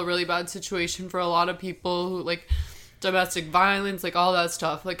still a really bad situation for a lot of people who, like, domestic violence, like, all that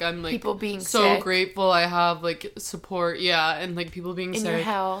stuff. Like, I'm, like, people being so sick. grateful I have, like, support, and, like, people being sick. In your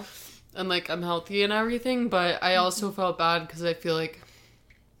health. And, like, I'm healthy and everything, but I also felt bad because I feel like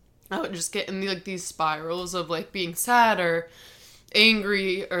I would just get in, like, these spirals of, like, being sad or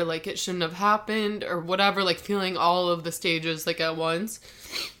angry or, like, it shouldn't have happened or whatever, like, feeling all of the stages, like, at once.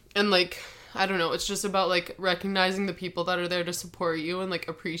 And, like, I don't know, it's just about, like, recognizing the people that are there to support you and, like,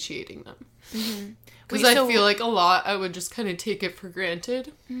 appreciating them. Because I feel like a lot, I would just kind of take it for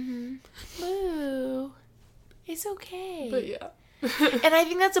granted. Boo. It's okay. But, yeah. And I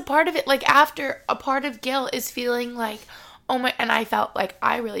think that's a part of it. Like, after, a part of guilt is feeling like, oh my, and I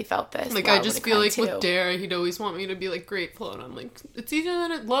really felt this. Like, I just feel like with Dara, he'd always want me to be, like, grateful. And I'm like, it's easier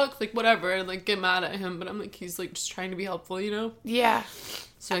than it looks, like, whatever. And, like, get mad at him. But I'm like, he's, like, just trying to be helpful, you know? Yeah.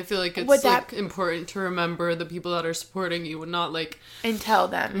 So I feel like it's, like, important to remember the people that are supporting you and not, like... And tell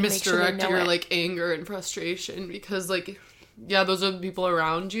them. Misdirect your, like, anger and frustration. Because, like... Yeah, those are the people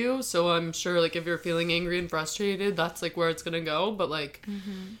around you, so I'm sure, like, if you're feeling angry and frustrated, that's, like, where it's gonna go, but, like,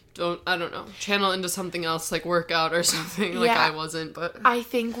 I don't know, channel into something else, like, workout or something, like, I wasn't, but... I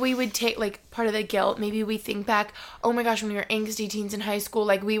think we would take, like, part of the guilt, maybe we think back, oh my gosh, when we were angsty teens in high school,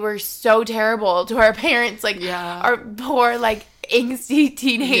 like, we were so terrible to our parents, like, our poor, like, angsty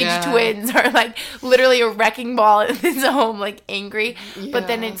teenage twins are, like, literally a wrecking ball in his home, like, angry, but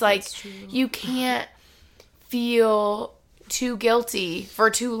then it's, like, you can't feel... too guilty for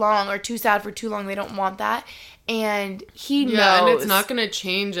too long or too sad for too long. They don't want that. And he knows. Yeah, and it's not going to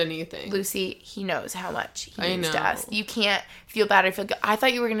change anything. Lucy, he knows how much he means to us. You can't feel bad or feel good. I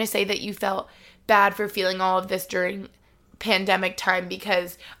thought you were going to say that you felt bad for feeling all of this during pandemic time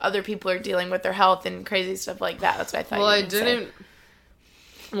because other people are dealing with their health and crazy stuff like that. That's what I thought you were going to say.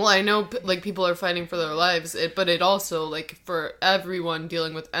 Well, I know, like, people are fighting for their lives, but it also, like, for everyone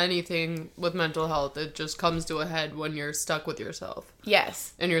dealing with anything with mental health, it just comes to a head when you're stuck with yourself.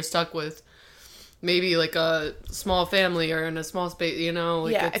 Yes. And you're stuck with maybe, like, a small family or in a small space, you know?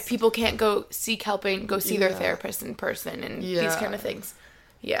 Like, if people can't go seek help and go see their therapist in person and these kind of things.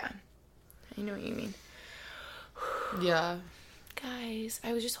 Yeah. I know what you mean. Yeah. Guys,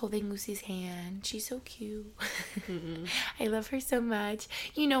 I was just holding Lucy's hand. She's so cute. I love her so much.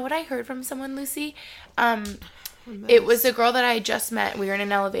 You know what I heard from someone, Lucy? It was a girl that I had just met. We were in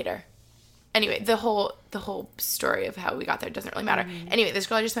an elevator. Anyway, the whole story of how we got there doesn't really matter. Anyway, this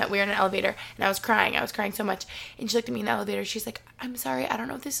girl I just met, we were in an elevator, and I was crying. I was crying so much. And she looked at me in the elevator. She's like, I'm sorry, I don't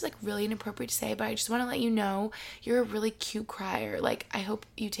know if this is, like, really inappropriate to say, but I just want to let you know you're a really cute crier. Like, I hope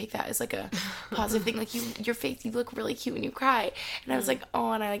you take that as, like, a positive thing. Like, your face, you look really cute when you cry. And I was like,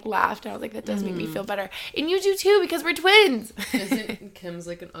 oh, and I, like, laughed. And I was like, that does make me feel better. And you do, too, because we're twins. Isn't Kim's,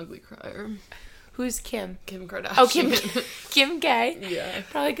 like, an ugly crier? Who's Kim? Kim Kardashian. Oh, Kim K? Yeah.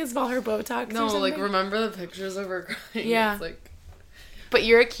 Probably because of all her Botox or something. Like, remember the pictures of her crying? Yeah. It's like... But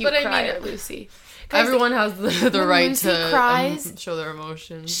you're a cute crier, Lucy. Everyone has the right Lucy to cries, show their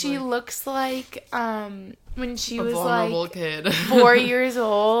emotions. She looks like when she a was vulnerable like kid. 4 years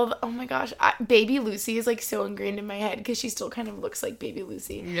old. Oh my gosh, baby Lucy is like so ingrained in my head because she still kind of looks like baby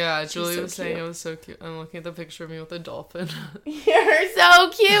Lucy. Yeah, Julie was saying it was so cute. I'm looking at the picture of me with a dolphin. You're so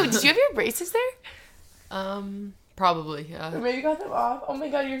cute. Did you have your braces there? Probably, yeah. Or maybe you got them off. Oh my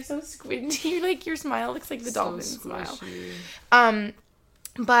god, you're so squinty. You're like, your smile looks like the dolphin smile.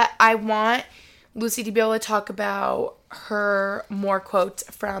 But I want Lucy to be able to talk about her more quotes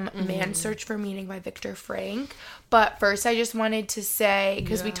from Man's Search for Meaning by Viktor Frankl. But first, I just wanted to say,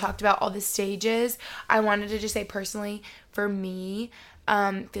 because we talked about all the stages, I wanted to just say personally, for me,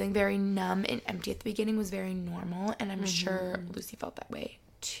 feeling very numb and empty at the beginning was very normal. And I'm sure Lucy felt that way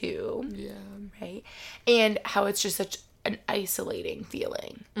too. Yeah. Right? And how it's just such an isolating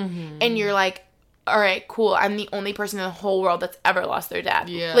feeling. And you're like, all right, cool, I'm the only person in the whole world that's ever lost their dad.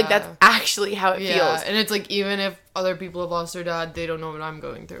 Yeah. Like, that's actually how it feels. And it's like, even if other people have lost their dad, they don't know what I'm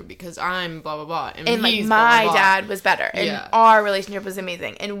going through because I'm blah, blah, blah. And like, my dad was better. And our relationship was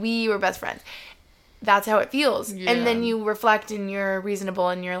amazing. And we were best friends. That's how it feels. Yeah. And then you reflect and you're reasonable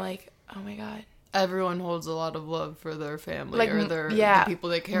and you're like, oh my God. Everyone holds a lot of love for their family or the people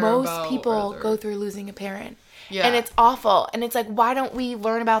they care about. Most people go through losing a parent. Yeah. And it's awful. And it's like, why don't we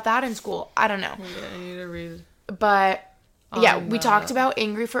learn about that in school? I don't know. Yeah, you need to read. But, we talked about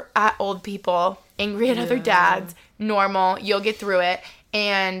angry at old people, angry at other dads, normal, you'll get through it.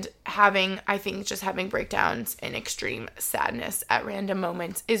 And having breakdowns and extreme sadness at random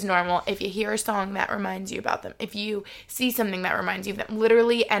moments is normal. If you hear a song that reminds you about them, if you see something that reminds you of them,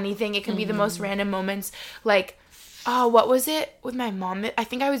 literally anything, it can be the most random moments. Like, oh, what was it with my mom? I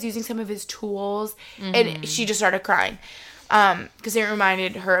think I was using some of his tools, and she just started crying. Because it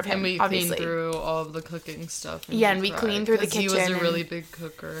reminded her of him, and we obviously. cleaned through all of the cooking stuff. And we cleaned through the kitchen. He was a really big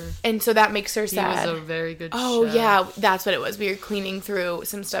cooker. And so that makes her sad. He was a very good chef. Oh, yeah. That's what it was. We were cleaning through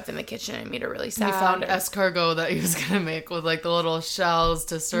some stuff in the kitchen and it made her really sad. We found escargot that he was going to make with, like, the little shells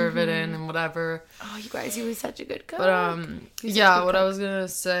to serve it in and whatever. Oh, you guys, he was such a good cook. But, I was going to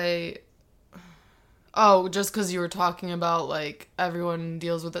say... Oh, just because you were talking about, like, everyone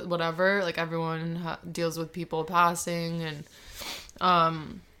deals with it, whatever. Like, everyone deals with people passing,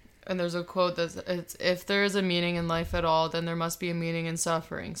 and there's a quote that's, if there is a meaning in life at all, then there must be a meaning in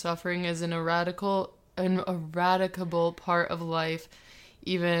suffering. Suffering is an eradicable part of life,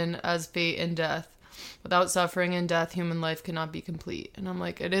 even as fate and death. Without suffering and death, human life cannot be complete. And I'm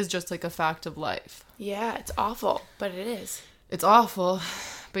like, it is just, like, a fact of life. Yeah, it's awful, but it is. It's awful,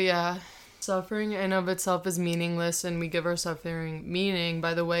 but yeah... Suffering in of itself is meaningless, and we give our suffering meaning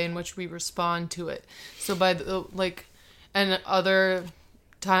by the way in which we respond to it. So by the, like, and other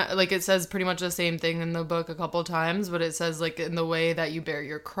time, like, it says pretty much the same thing in the book a couple times, but it says, like, in the way that you bear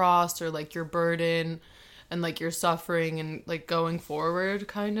your cross or, like, your burden and, like, your suffering and, like, going forward,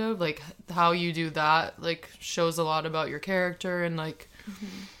 kind of, like, how you do that, like, shows a lot about your character and, like,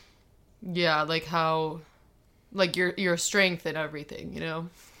 like, how, like, your strength and everything, you know?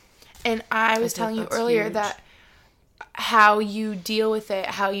 And I was telling you earlier that how you deal with it,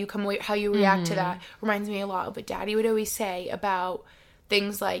 how you come away, how you react to that reminds me a lot of what Daddy would always say about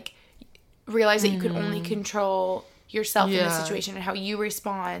things like realize that you can only control yourself in the situation and how you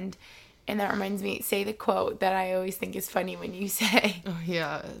respond. And that reminds me, say the quote that I always think is funny when you say. Oh,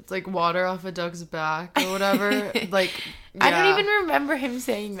 yeah. It's like water off a duck's back or whatever. Like, yeah. I don't even remember him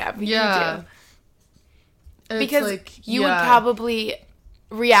saying that, but you do. Because like, you would probably...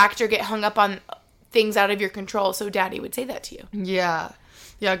 react or get hung up on things out of your control, so Daddy would say that to you. Yeah,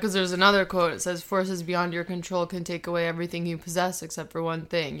 because there's another quote. It says, forces beyond your control can take away everything you possess except for one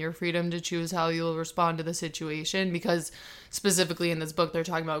thing, your freedom to choose how you'll respond to the situation. Because specifically in this book, they're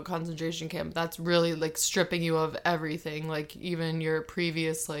talking about concentration camp. That's really, like, stripping you of everything, like, even your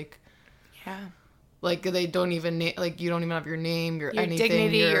previous, like... Yeah. Like, they don't even, like, you don't even have your name, your anything,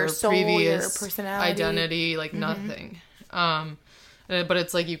 dignity, your soul, previous your personality. Identity, like, nothing. But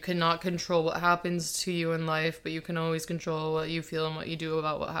it's like you cannot control what happens to you in life, but you can always control what you feel and what you do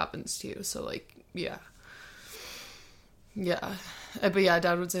about what happens to you. So, like, yeah. But yeah,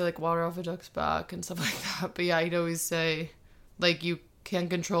 Dad would say, like, water off a duck's back and stuff like that. But yeah, he'd always say, like, you can't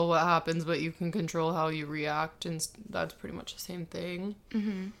control what happens, but you can control how you react, and that's pretty much the same thing.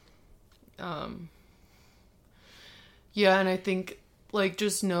 Yeah, and I think, like,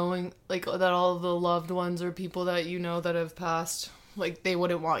 just knowing, like, that all the loved ones or people that you know that have passed, like, they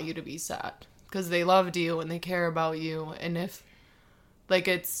wouldn't want you to be sad because they loved you and they care about you. And if, like,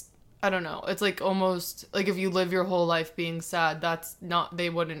 it's, I don't know, it's like almost like if you live your whole life being sad, that's not, they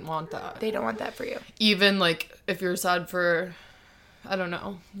wouldn't want that. They don't want that for you. Even, like, if you're sad for, I don't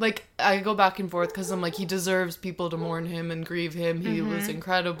know, like, I go back and forth because I'm like, he deserves people to mourn him and grieve him. He was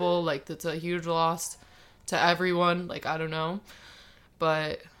incredible. Like, that's a huge loss to everyone. Like, I don't know.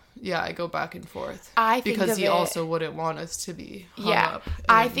 But yeah, I go back and forth. Because he also wouldn't want us to be hung up.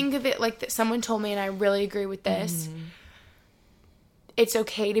 I think of it like that. Someone told me, and I really agree with this. It's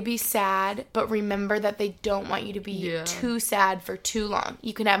okay to be sad, but remember that they don't want you to be too sad for too long.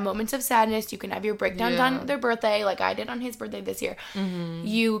 You can have moments of sadness. You can have your breakdowns on their birthday, like I did on his birthday this year.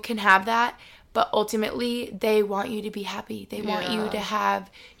 You can have that. But ultimately, they want you to be happy. They want you to have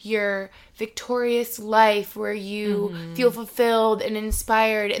your victorious life where you feel fulfilled and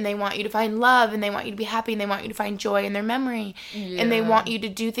inspired, and they want you to find love, and they want you to be happy, and they want you to find joy in their memory. And they want you to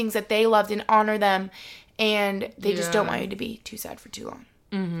do things that they loved and honor them, and they just don't want you to be too sad for too long.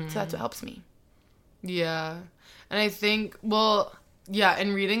 So that's what helps me. Yeah. And I think, well, yeah,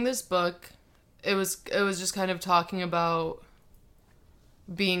 in reading this book, it was just kind of talking about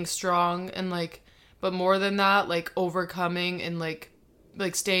being strong and, like, but more than that, like, overcoming and, like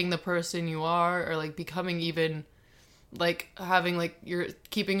staying the person you are, or, like, becoming even, like, having, like,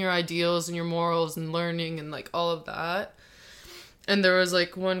 keeping your ideals and your morals and learning and, like, all of that. And there was,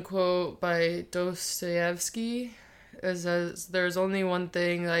 like, one quote by Dostoevsky. It says, "There's only one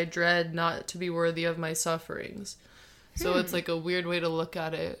thing I dread, not to be worthy of my sufferings." So it's, like, a weird way to look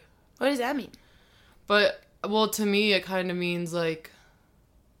at it. What does that mean? But, well, to me, it kind of means, like,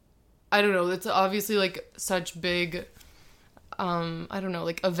 I don't know, it's obviously, like, such big, I don't know,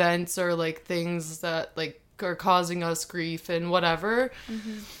 like, events or, like, things that, like, are causing us grief and whatever.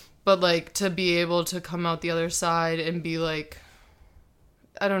 Mm-hmm. But, like, to be able to come out the other side and be, like,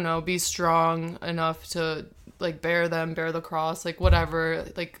 I don't know, be strong enough to, like, bear the cross, like, whatever,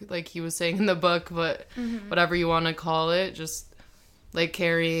 like he was saying in the book, but whatever you want to call it, just, like,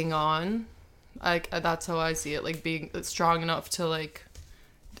 carrying on. That's how I see it, like, being strong enough to, like,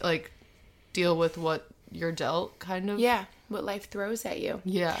 deal with what you're dealt, kind of. Yeah, what life throws at you.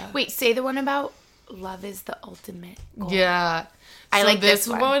 Yeah. Wait, say the one about love is the ultimate goal. Yeah. I like this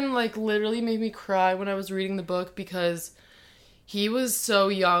one, like, literally made me cry when I was reading the book, because he was so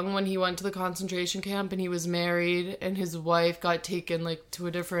young when he went to the concentration camp, and he was married, and his wife got taken, like, to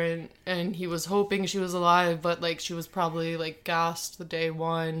a different, and he was hoping she was alive, but, like, she was probably, like, gassed the day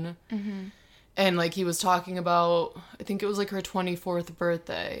one. Mm-hmm. And, like, he was talking about, I think it was, like, her 24th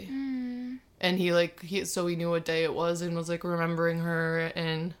birthday. Mm. And he knew what day it was, and was, like, remembering her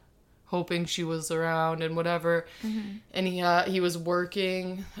and hoping she was around and whatever. Mm-hmm. And he was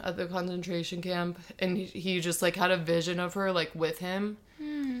working at the concentration camp, and he just, like, had a vision of her, like, with him.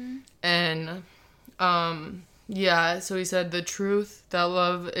 Mm. And, yeah, so he said, "The truth that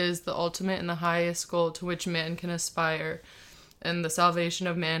love is the ultimate and the highest goal to which man can aspire. And the salvation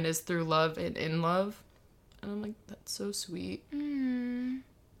of man is through love and in love." And I'm like, that's so sweet. Mm.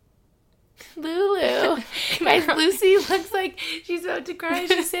 Lulu. Guys, Lucy looks like she's about to cry.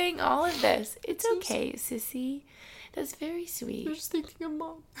 She's saying all of this. It's okay, sissy. That's very sweet. I'm just thinking of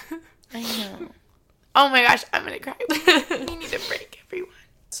Mom. I know. Oh my gosh, I'm going to cry. We need a break, everyone.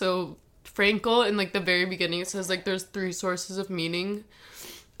 So Frankl, in, like, the very beginning, it says, like, there's 3 sources of meaning,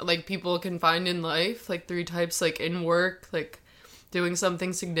 like, people can find in life. Like, 3 types, like, in work, like, doing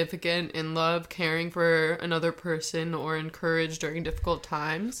something significant, in love, caring for another person, or in courage during difficult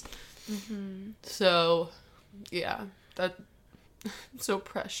times. Mm-hmm. So, yeah, that's so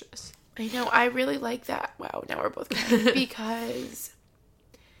precious. I know, I really like that. Wow, now we're both crying. Because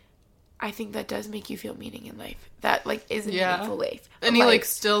I think that does make you feel meaning in life. That, like, is a meaningful life. And he, like,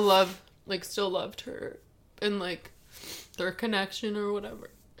 still loved her, and, like, their connection or whatever.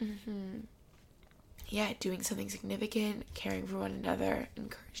 Mm-hmm. Yeah, doing something significant, caring for one another,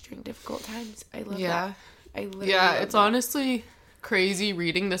 encouraged during difficult times. I love that. I literally love it's honestly crazy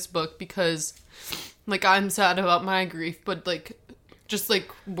reading this book, because, like, I'm sad about my grief, but, like, just, like,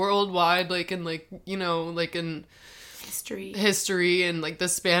 worldwide, like, in, like, you know, like, in history and, like, the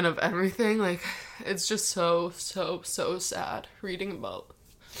span of everything, like, it's just so sad reading about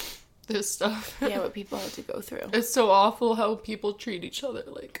this stuff. Yeah, what people have to go through. It's so awful how people treat each other,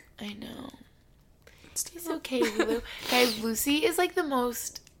 like. I know. It's okay, Lulu. Guys, Lucy is, like, the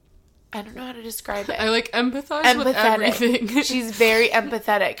most, I don't know how to describe it. I, like, empathize with everything. She's very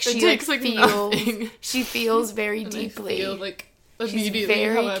empathetic. She takes, like, nothing. She feels very deeply. I feel, like, immediately she's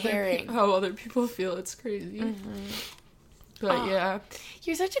very caring. How other people feel. It's crazy. Mm-hmm. But, yeah.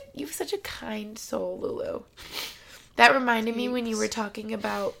 You have such a kind soul, Lulu. That reminded me when you were talking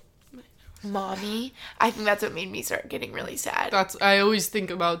about Mommy. I think that's what made me start getting really sad. I always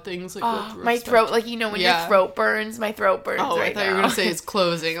think about things like with my throat, like, you know, when your throat burns, my throat burns right now. I thought you were gonna say it's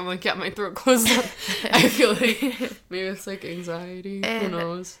closing. I'm like, yeah, my throat closes up. I feel like maybe it's like anxiety. Who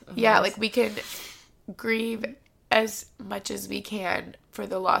knows? Yeah, like, we can grieve as much as we can for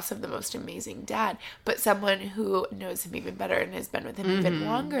the loss of the most amazing dad, but someone who knows him even better and has been with him even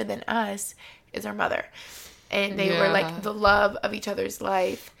longer than us is our mother. And they were, like, the love of each other's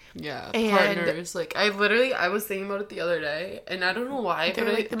life. Yeah, partners. Like, I was thinking about it the other day, and I don't know why, but,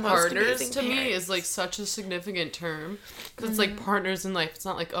 like, partners to me is, like, such a significant term, because it's, like, partners in life. It's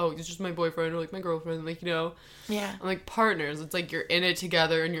not like, oh, it's just my boyfriend or, like, my girlfriend, like, you know. Yeah. And, like, partners, it's, like, you're in it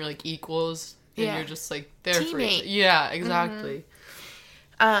together, and you're, like, equals, and you're just, like, there Teammate. for each other. Yeah, exactly.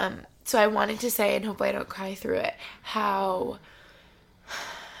 So I wanted to say, and hopefully I don't cry through it, how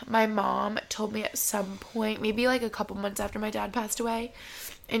my mom told me at some point, maybe, like, a couple months after my dad passed away,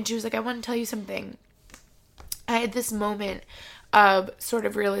 and she was like, I want to tell you something. I had this moment of sort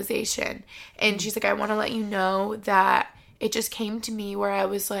of realization. And she's like, I want to let you know that it just came to me where I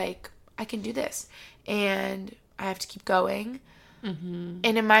was like, I can do this. And I have to keep going. Mm-hmm.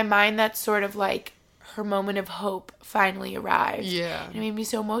 And in my mind, that's sort of like her moment of hope finally arrived. Yeah. And it made me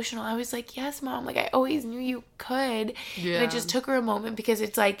so emotional. I was like, yes, Mom. Like, I always knew you could. Yeah. And it just took her a moment because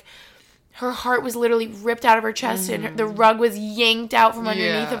it's like her heart was literally ripped out of her chest and the rug was yanked out from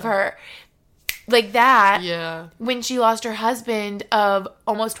underneath of her. Like that. Yeah. When she lost her husband of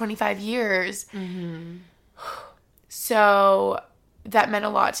almost 25 years. Mm-hmm. So that meant a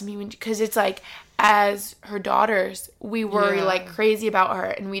lot to me because it's like, as her daughters, we worry like crazy about her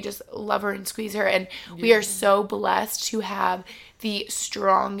and we just love her and squeeze her. And we are so blessed to have the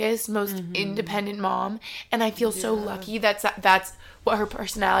strongest, most independent mom. And I feel so lucky that's what her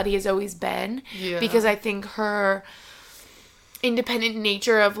personality has always been. Yeah. Because I think her independent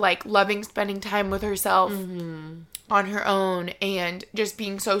nature of like loving spending time with herself on her own and just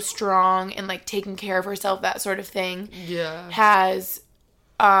being so strong and like taking care of herself, that sort of thing, has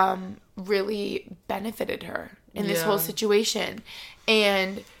really benefited her in this whole situation.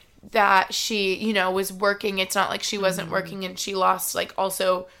 And that she, you know, was working. It's not like she wasn't working and she lost like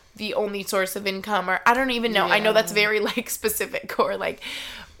also the only source of income, or I don't even know. I know that's very like specific or like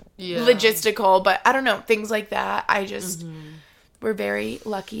logistical, but I don't know, things like that. I just we're very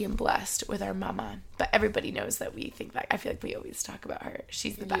lucky and blessed with our mama, but everybody knows that we think that. I feel like we always talk about her.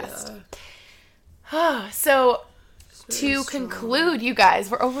 She's the best. So to conclude, you guys,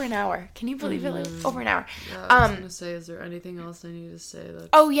 we're over an hour. Can you believe it? Over an hour. Yeah, I was going to say, is there anything else I need to say?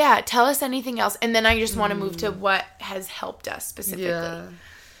 Oh, yeah. Tell us anything else. And then I just want to move to what has helped us specifically. Yeah.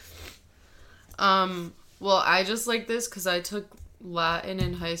 Well, I just like this because I took Latin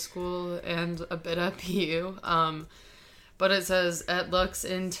in high school and a bit at PU. But it says, et lux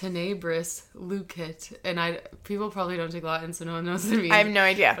in tenebris lucet. And people probably don't take Latin, so no one knows what it means. I have no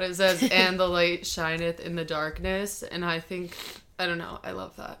idea. But it says, and the light shineth in the darkness. And I think, I don't know, I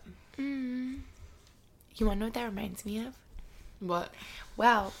love that. You want to know what that reminds me of? What?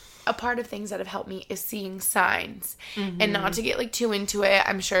 Well, a part of things that have helped me is seeing signs. And not to get like too into it,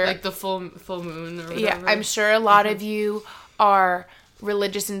 I'm sure. Like the full moon or whatever. Yeah, I'm sure a lot of you are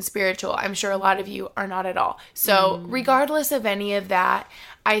religious and spiritual. I'm sure a lot of you are not at all. So regardless of any of that,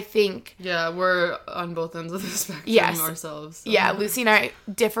 I think... Yeah, we're on both ends of the spectrum ourselves. So. Yeah, Lucy and I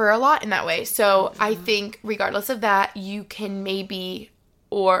differ a lot in that way. So I think regardless of that, you can maybe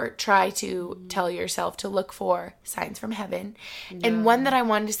or try to tell yourself to look for signs from heaven. And one that I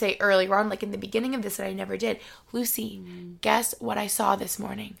wanted to say earlier on, like in the beginning of this that I never did. Lucy, guess what I saw this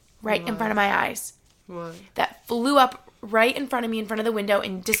morning? Right in front of my eyes. What? That flew up right in front of me, in front of the window,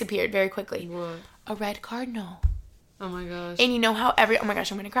 and disappeared very quickly. What? A red cardinal. Oh my gosh. And you know how oh my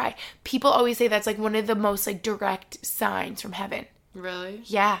gosh, I'm gonna cry. People always say that's like one of the most like direct signs from heaven. Really?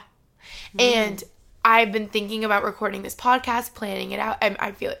 Yeah. And I've been thinking about recording this podcast, planning it out.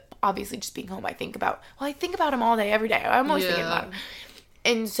 I feel it, obviously just being home, I think about him all day, every day. I'm always thinking about him.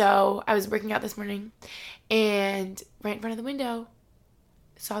 And so I was working out this morning and right in front of the window,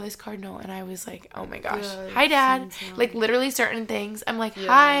 saw this cardinal, and I was like, oh my gosh. Hi, Dad. Like literally certain things. I'm like,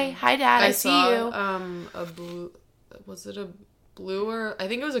 hi Dad, I see you. A blue, was it a blue or I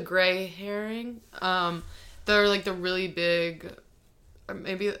think it was a gray herring. They're like the really big, or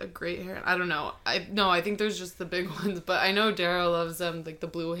maybe a great heron. I don't know. I think there's just the big ones, but I know Daryl loves them, like the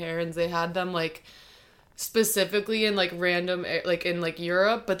blue herons. They had them like specifically in like random, like in like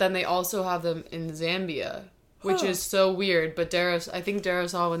Europe, but then they also have them in Zambia. Which is so weird, but I think Darrow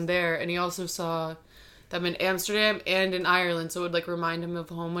saw one there, and he also saw them in Amsterdam and in Ireland, so it would, like, remind him of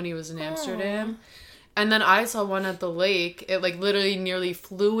home when he was in Amsterdam. And then I saw one at the lake. It, like, literally nearly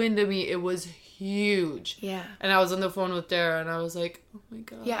flew into me. It was huge. Yeah. And I was on the phone with Darrow, and I was like, oh my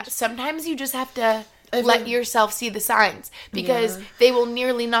gosh. Yeah, sometimes you just have to let yourself see the signs, because they will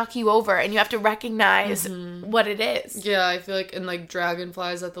nearly knock you over, and you have to recognize what it is. Yeah, I feel like in like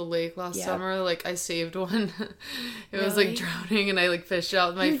dragonflies at the lake last summer, like I saved one. It was like drowning, and I like fished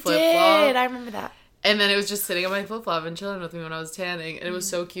out with my flip flop. I remember that. And then it was just sitting on my flip flop and chilling with me when I was tanning, and it was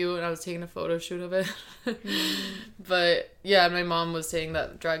so cute. And I was taking a photo shoot of it. But yeah, my mom was saying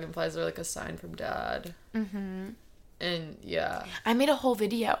that dragonflies are like a sign from Dad. And yeah, I made a whole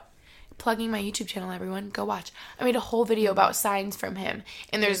video. Plugging my YouTube channel, everyone. Go watch. I made a whole video about signs from him.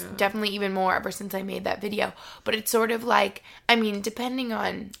 And there's definitely even more ever since I made that video. But it's sort of like, I mean, depending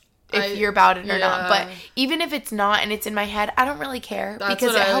on if you're about it or not. But even if it's not and it's in my head, I don't really care. That's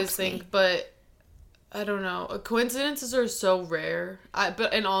because what it I helps always think. me. But I don't know. Coincidences are so rare.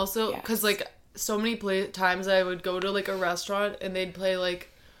 And also, because like so many times I would go to like a restaurant and they'd play like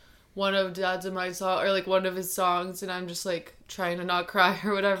one of Dad's and my song, or like one of his songs, and I'm just like trying to not cry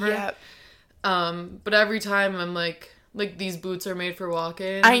or whatever. Yeah. But every time I'm like, like, these boots are made for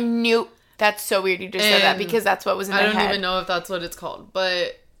walking. I knew. That's so weird you just said that, because that's what was in my head. I don't even know if that's what it's called,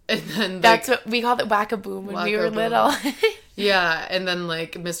 but... And then, like, that's what we called it, Whack-A-Boom, when we were little. Yeah, and then,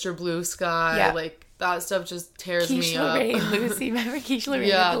 like, Mr. Blue Sky, like, that stuff just tears me up. Quiche Lorraine, Lucy, remember Quiche Lorraine?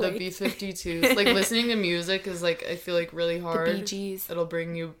 Yeah, the B-52s. Like, listening to music is, like, I feel like really hard. The Bee Gees. It'll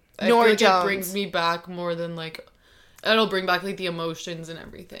bring you... Norah Jones. It brings me back more than, like... It'll bring back, like, the emotions and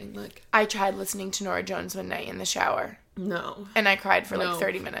everything. Like, I tried listening to Norah Jones one night in the shower. No. And I cried for, like,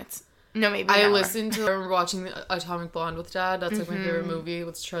 30 minutes. No, maybe I remember watching Atomic Blonde with Dad. That's, like, my favorite movie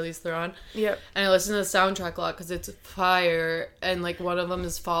with Charlize Theron. Yep. And I listen to the soundtrack a lot because it's fire. And, like, one of them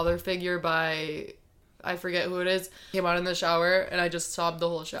is Father Figure by... I forget who it is. Came on in the shower, and I just sobbed the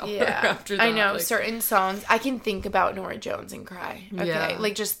whole shower after that. I know, like, certain songs. I can think about Norah Jones and cry. Okay? Yeah.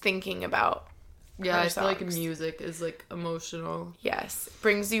 Like, just thinking about I feel like music is, like, emotional. Yes.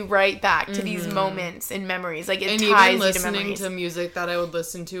 Brings you right back to these moments and memories. Like, it ties you to memories. And even listening to music that I would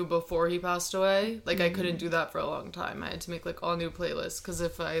listen to before he passed away, like, I couldn't do that for a long time. I had to make, like, all new playlists, because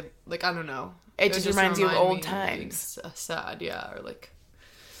if I, like, I don't know. It just reminds you of old times. Sad, yeah, or, like...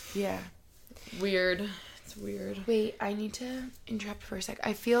 Yeah. Weird. It's weird. Wait, I need to interrupt for a sec.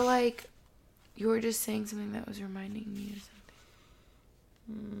 I feel like you were just saying something that was reminding me of something.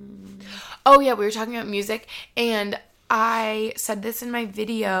 Oh, yeah, we were talking about music, and I said this in my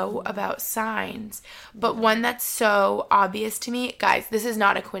video about signs, but one that's so obvious to me, guys, this is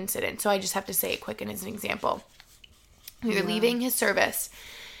not a coincidence, so I just have to say it quick and as an example. We were leaving his service,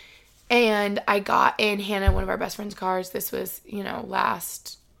 and I got in Hannah, one of our best friend's cars. This was,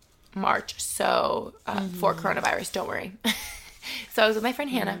 last March, so for coronavirus, don't worry. So I was with my friend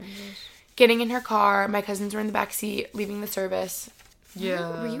Hannah, getting in her car. My cousins were in the back seat, leaving the service.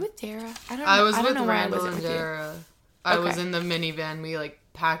 Yeah. Were you with Dara? I don't know. I was with Randall and Dara. I was in the minivan. We, like,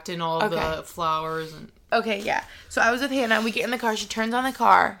 packed in all the flowers and... Okay, yeah. So I was with Hannah. We get in the car. She turns on the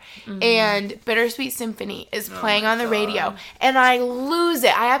car, and Bittersweet Symphony is playing on the radio. And I lose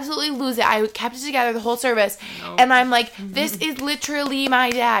it. I absolutely lose it. I kept it together the whole service. And I'm like, this is literally my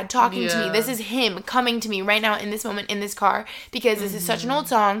dad talking to me. This is him coming to me right now in this moment in this car, because this is such an old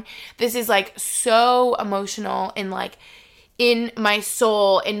song. This is, like, so emotional and, like, in my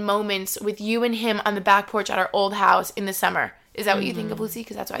soul in moments with you and him on the back porch at our old house in the summer. Is that what you think of, Lucy?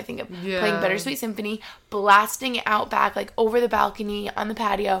 Because that's what I think of. Yeah. Playing Bittersweet Symphony, blasting it out back, like, over the balcony, on the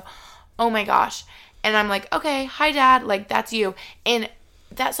patio. Oh, my gosh. And I'm like, okay, hi, Dad. Like, that's you. And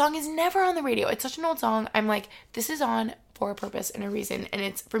that song is never on the radio. It's such an old song. I'm like, this is on for a purpose and a reason. And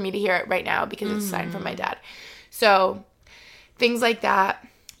it's for me to hear it right now because it's a sign from my dad. So, things like that.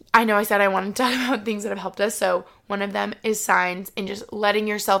 I know I said I wanted to talk about things that have helped us. So, one of them is signs and just letting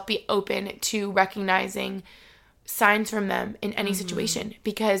yourself be open to recognizing signs from them in any situation,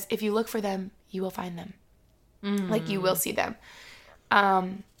 because if you look for them, you will find them. Like, you will see them.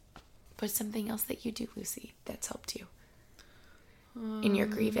 But something else that you do, Lucy, that's helped you in your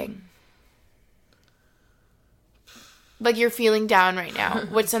grieving. Like, you're feeling down right now.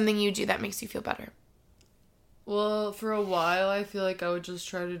 What's something you do that makes you feel better? Well, for a while, I feel like I would just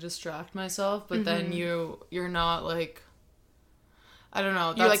try to distract myself, but then you're not, like... I don't know.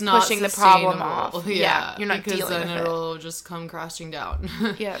 That's you're, like, not pushing the problem off. Yeah, you're not dealing with it. Because then it'll just come crashing down.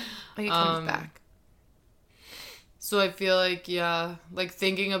 Yeah, like, it comes back. So I feel like, like,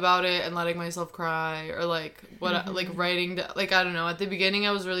 thinking about it and letting myself cry, or, like, like, writing, like, I don't know. At the beginning,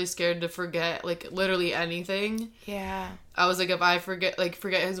 I was really scared to forget, like, literally anything. Yeah. I was like, if I forget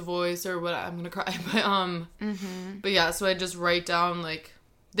his voice or what, I'm gonna cry. But yeah, so I just write down, like,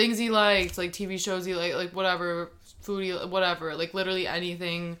 things he liked, like, TV shows he liked, like, whatever, foodie, whatever, like, literally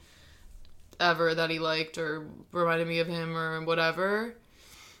anything ever that he liked or reminded me of him or whatever.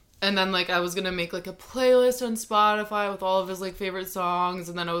 And then, like, I was gonna make, like, a playlist on Spotify with all of his, like, favorite songs,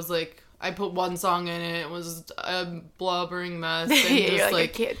 and then I was like, I put one song in it was a blubbering mess, and just,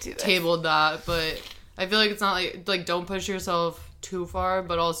 like, I can't do this. Tabled that. But I feel like it's not, like, don't push yourself too far,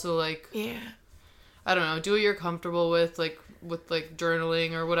 but also, like, I don't know, do what you're comfortable with, like,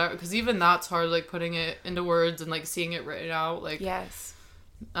 journaling or whatever, because even that's hard, like, putting it into words and, like, seeing it written out, like, yes,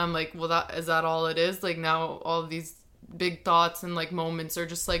 I'm like, well, that all it is? Like, now all of these big thoughts and, like, moments are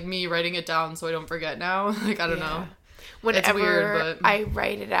just, like, me writing it down so I don't forget now. Like, I don't know. Whenever it's weird, but I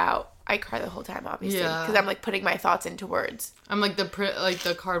write it out, I cry the whole time, obviously, because I'm, like, putting my thoughts into words. I'm like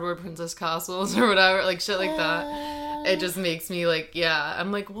the cardboard princess castles or whatever, like, shit like that. It just makes me, like,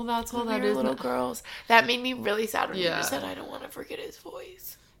 I'm like, well, that's all that is. Little girls. That made me really sad when you just said, I don't want to forget his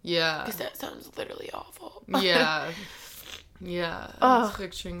voice. Yeah. Because that sounds literally awful. Yeah. I was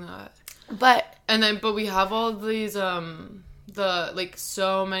picturing that. But we have all these, like,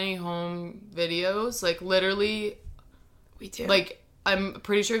 so many home videos, like, literally We do. Like, I'm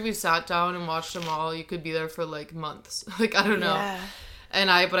pretty sure if you sat down and watched them all, you could be there for, like, months. Like, I don't know. Yeah.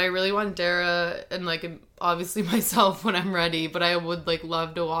 But I really want Dara and, like, obviously myself when I'm ready, but I would, like,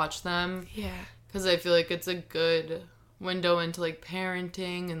 love to watch them. Yeah. Because I feel like it's a good window into, like,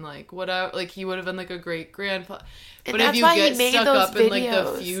 parenting and, like, whatever. Like, he would have been, like, a great grandfather. But if you get stuck up in, like,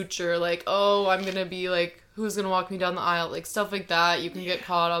 the future, like, oh, I'm going to be, like, who's going to walk me down the aisle? Like, stuff like that. You can get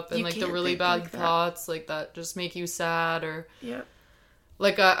caught up in, like, the really bad thoughts, like, that just make you sad or... Yeah.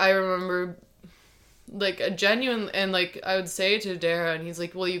 Like, I remember... Like, a genuine, and, like, I would say it to Dara, and he's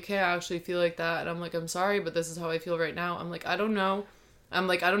like, well, you can't actually feel like that, and I'm like, I'm sorry, but this is how I feel right now. I'm like, I don't know. I'm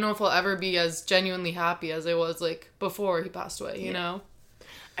like, I don't know if I'll ever be as genuinely happy as I was, like, before he passed away, you know?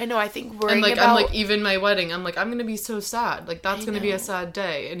 I know, I think worrying and, like, about... I'm like, even my wedding, I'm like, I'm gonna be so sad. Like, that's gonna be a sad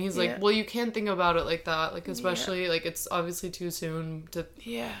day. And he's like, well, you can't think about it like that. Like, especially, like, it's obviously too soon to...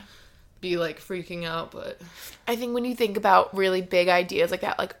 Yeah. Be like freaking out, but I think when you think about really big ideas like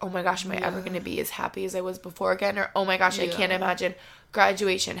that, like, oh my gosh, am I ever going to be as happy as I was before again? Or, oh my gosh, I can't imagine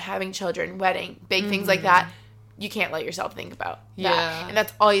graduation, having children, wedding, big things like that. You can't let yourself think about that. And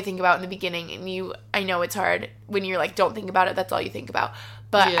that's all you think about in the beginning. And I know it's hard when you're like, don't think about it. That's all you think about.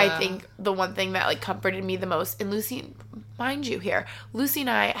 But I think the one thing that like comforted me the most, and Lucy, mind you here, Lucy and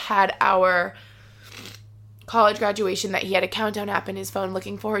I had our college graduation that he had a countdown app in his phone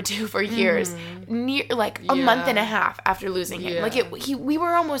looking forward to for years, near like a month and a half after losing him. Like we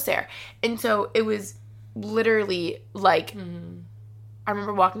were almost there. And so it was literally like, I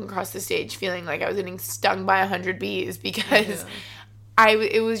remember walking across the stage feeling like I was getting stung by 100 bees because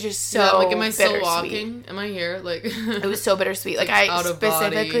it was just so like, am I still walking? Am I here? Like, it was so bittersweet. Like, I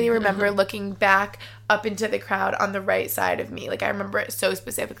specifically remember looking back up into the crowd on the right side of me. Like, I remember it so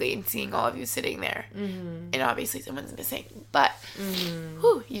specifically and seeing all of you sitting there. And obviously someone's missing. But,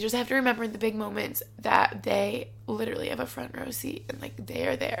 you just have to remember the big moments that they literally have a front row seat and, like, they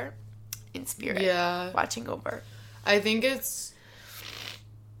are there in spirit watching over. I think it's...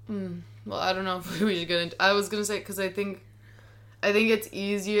 well, I don't know if we should get into... I was going to say, because I think it's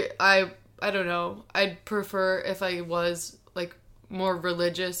easier. I don't know. I'd prefer if I was, like, more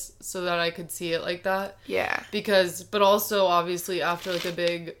religious so that I could see it like that. Yeah. But also, obviously, after, like, a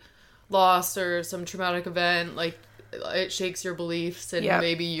big loss or some traumatic event, like, it shakes your beliefs and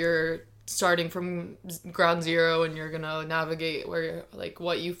maybe you're starting from ground zero and you're gonna navigate where you're, like,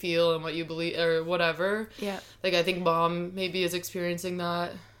 what you feel and what you believe or whatever. Yeah. Like, I think Mom maybe is experiencing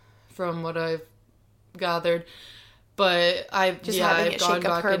that from what I've gathered. But I've having it shake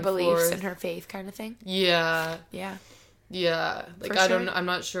up her beliefs forth. And her faith kind of thing. Yeah. Yeah. Yeah. Like, I'm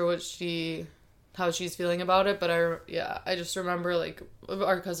not sure how she's feeling about it, but I just remember, like,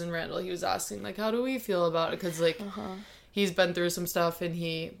 our cousin Randall, he was asking, like, how do we feel about it? Because, like, he's been through some stuff and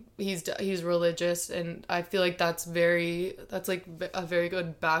he's religious, and I feel like that's like a very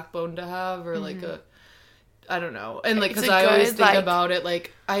good backbone to have, or like I don't know. And, like, because I always think about it,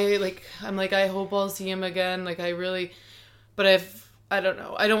 like, I'm like, I hope I'll see him again. Like, but I don't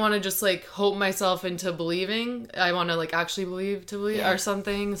know. I don't want to just, like, hope myself into believing. I want to, like, actually believe or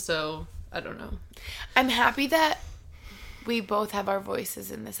something. So, I don't know. I'm happy that we both have our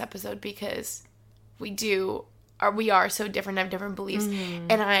voices in this episode because we are so different, have different beliefs.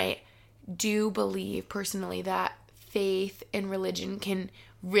 And I do believe personally that faith and religion can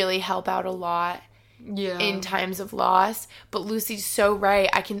really help out a lot. Yeah. In times of loss. But Lucy's so right.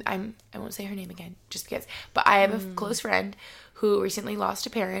 I won't say her name again just because. But I have a close friend who recently lost a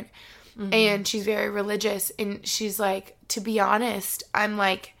parent, and she's very religious, and she's like, to be honest, I'm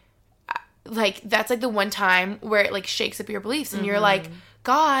like that's like the one time where it, like, shakes up your beliefs, and you're like,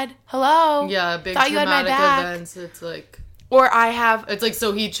 God, hello. Yeah, big thought traumatic events. It's like, or it's like,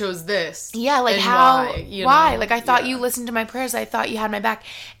 so he chose this. Yeah, like, how? Why? Like, I thought you listened to my prayers. I thought you had my back.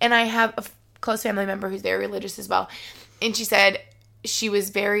 And I have a close family member who's very religious as well, and she said she was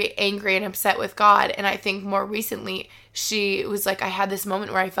very angry and upset with God, and I think more recently she was like, I had this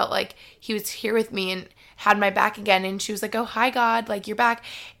moment where I felt like he was here with me and had my back again, and she was like, oh, hi God, like, you're back.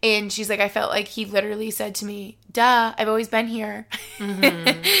 And she's like, I felt like he literally said to me, duh, I've always been here.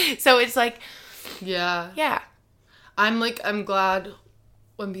 So it's like, yeah I'm glad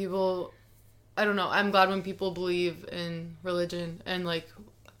when people, I don't know, I'm glad when people believe in religion, and, like,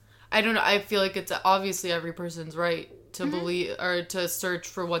 I don't know. I feel like it's obviously every person's right to believe or to search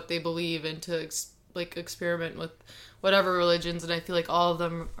for what they believe and to experiment with whatever religions. And I feel like all of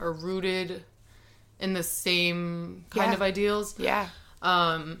them are rooted in the same kind of ideals. Yeah.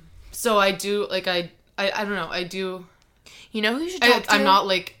 So I do, like, I don't know. I do. You know who you should talk to? I'm not,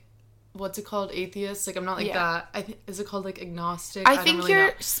 like, what's it called? Atheist? Like, I'm not like that. Is it called, like, agnostic? I think really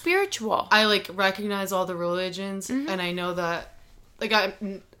you're spiritual. I, like, recognize all the religions, and I know that, like,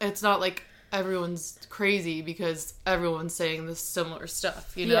 it's not like everyone's crazy because everyone's saying this similar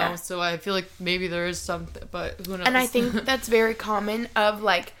stuff, you know? Yeah. So I feel like maybe there is something, but who knows? And I think that's very common of,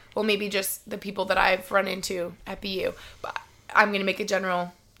 like, well, maybe just the people that I've run into at BU. But I'm going to make a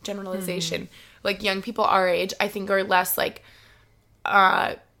generalization. Like, young people our age, I think, are less, like,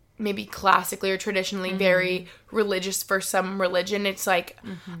 maybe classically or traditionally very religious for some religion. It's like,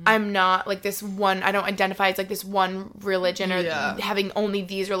 I'm not like this one, I don't identify as like this one religion or having only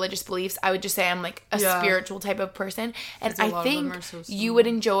these religious beliefs. I would just say I'm like a spiritual type of person. And I think you would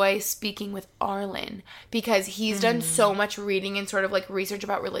enjoy speaking with Arlen because he's done so much reading and sort of like research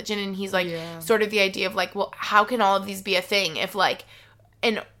about religion. And he's like sort of the idea of like, well, how can all of these be a thing if like,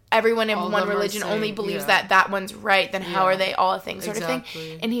 everyone in one religion only believes that one's right, then how are they all a thing sort of thing?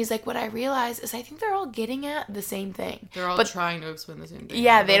 And he's like, what I realize is I think they're all getting at the same thing. They're all trying to explain the same thing.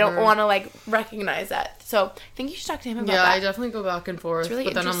 Yeah, they don't want to, like, recognize that. So I think you should talk to him about that. Yeah, I definitely go back and forth. It's really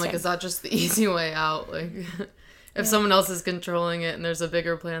but then I'm like, is that just the easy way out? Like, if someone else is controlling it and there's a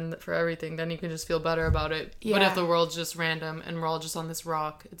bigger plan for everything, then you can just feel better about it. Yeah. But if the world's just random and we're all just on this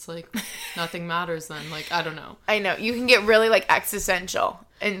rock, it's like, nothing matters then. Like, I don't know. I know. You can get really, like, existential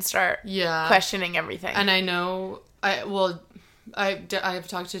and start questioning everything. And I know, I've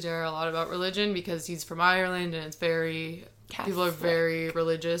talked to Dara a lot about religion because he's from Ireland and it's very, Catholic. People are very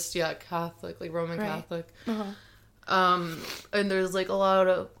religious. Yeah, Catholic, like Roman Catholic. And there's like a lot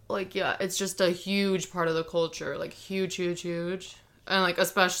of, like, it's just a huge part of the culture, like huge. And like,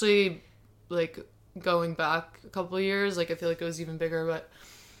 especially like going back a couple of years, like I feel like it was even bigger, but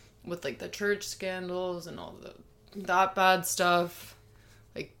with like the church scandals and all that bad stuff,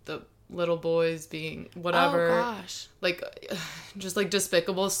 like the little boys being whatever. Oh gosh. Like just like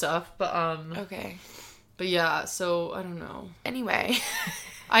despicable stuff. But okay. But yeah, so I don't know. Anyway.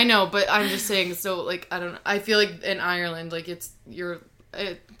 I know, but I'm just saying, so like I don't know. I feel like in Ireland, like it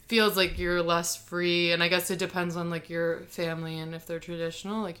feels like you're less free, and I guess it depends on like your family and if they're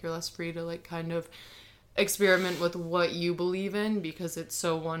traditional, like you're less free to like kind of experiment with what you believe in because it's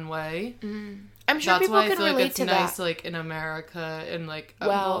so one way. I'm sure that's people why can I feel relate like it's to nice, that. like in America and like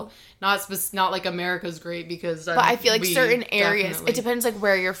not like America's great because but I feel like certain areas it depends like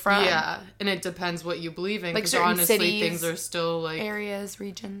where you're from. Yeah, and it depends what you believe in. Like because certain honestly, cities, things are still like areas,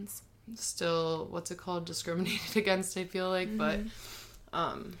 regions. Still, what's it called? Discriminated against. I feel like, but.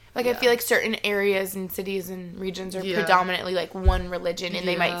 Like I feel like certain areas and cities and regions are predominantly like one religion, and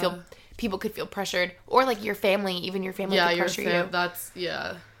they might feel people could feel pressured, or like your family, even your family could pressure you. That's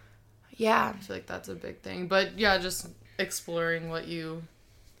yeah. I feel like that's a big thing, but yeah, just exploring what you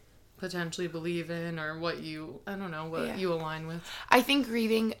potentially believe in or what you you align with. I think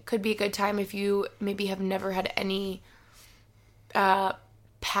grieving could be a good time if you maybe have never had any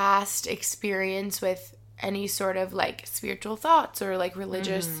past experience with any sort of like spiritual thoughts or like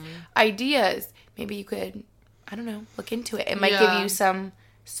religious ideas. Maybe you could, I don't know, look into it. It might give you some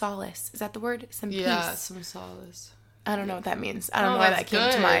solace. Is that the word? Some peace. Yeah, some solace. I don't know what that means. I don't know why that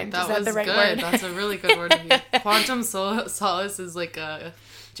came to mind. Is that the right word? That's a really good word. Quantum Solace is like a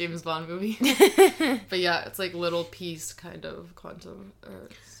James Bond movie. But yeah, it's like little peace kind of quantum or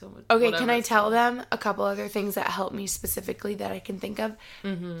so much. Okay, can I tell them a couple other things that help me specifically that I can think of?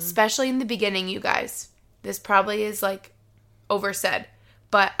 Especially in the beginning, you guys. This probably is like oversaid,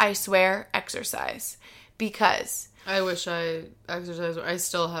 but I swear exercise because I wish I exercised. I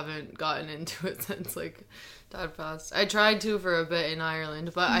still haven't gotten into it since like Dad passed. I tried to for a bit in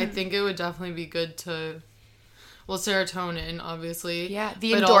Ireland, but I think it would definitely be good to, well, serotonin obviously. Yeah,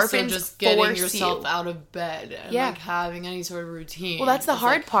 the but endorphins also just getting yourself out of bed and like having any sort of routine. Well, that's the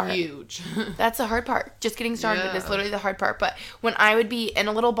hard like part. Huge. That's the hard part. Just getting started is literally the hard part. But when I would be in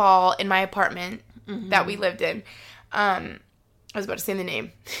a little ball in my apartment that we lived in, I was about to say the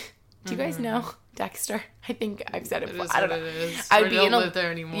name. Do you guys know Dexter? I think I've said it before. I don't know. I don't live there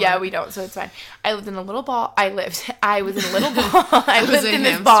anymore. Yeah, we don't, so it's fine. I lived in a little ball. I was in a little ball. I lived in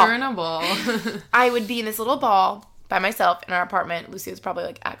this ball. In a ball. I would be in this little ball by myself in our apartment. Lucy was probably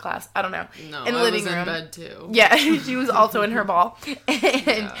like at class. I don't know. No, in the living room. In bed too. Yeah, she was also in her ball.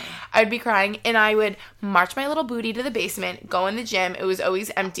 And I'd be crying and I would march my little booty to the basement, go in the gym. It was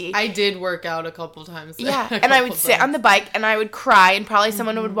always empty. I did work out a couple times. Yeah, and I would sit on the bike and I would cry and probably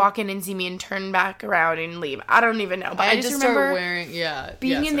someone would walk in and see me and turn back around and leave. I don't even know. But I just remember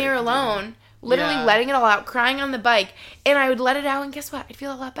being in there alone. Literally letting it all out, crying on the bike. And I would let it out and guess what? I'd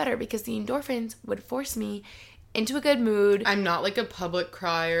feel a lot better because the endorphins would force me into a good mood. I'm not like a public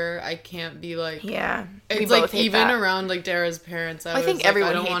crier. I can't be like... Yeah. It's like even around like Dara's parents, I think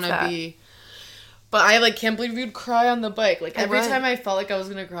everyone hates that. I don't want to be... But I like can't believe you'd cry on the bike. Like every time I felt like I was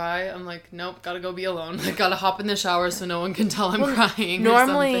gonna cry, I'm like, nope, gotta go be alone. Like gotta hop in the shower so no one can tell I'm crying.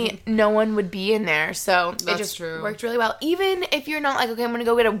 Normally, no one would be in there, so it just worked really well. Even if you're not like, okay, I'm gonna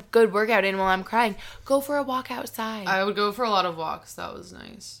go get a good workout in while I'm crying, go for a walk outside. I would go for a lot of walks. That was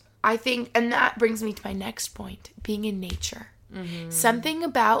nice. I think, and that brings me to my next point: being in nature. Mm-hmm. Something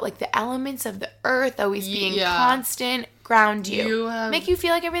about like the elements of the earth always being constant ground you make you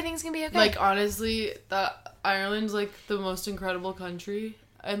feel like everything's gonna be okay. Like honestly, that Ireland's like the most incredible country,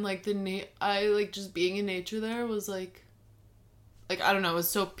 and like I like just being in nature there was like I don't know, it was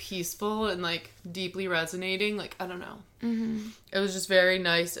so peaceful and like deeply resonating. Like I don't know, it was just very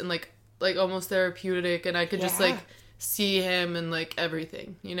nice and like almost therapeutic, and I could just like see him and like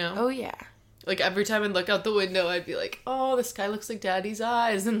everything, you know. Oh yeah. Like, every time I'd look out the window, I'd be like, oh, the sky looks like Daddy's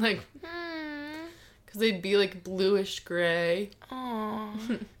eyes. And, like, because they'd be, like, bluish gray.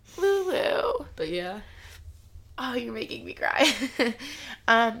 Aww. Lulu. But, yeah. Oh, you're making me cry.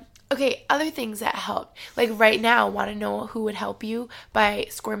 Okay, other things that helped. Like, right now, want to know who would help you by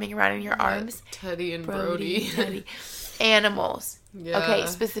squirming around in your arms? Teddy and Brody. Teddy. Animals. Yeah. Okay,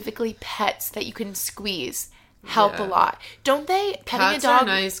 specifically pets that you can squeeze. Help a lot, don't they? Petting a dog are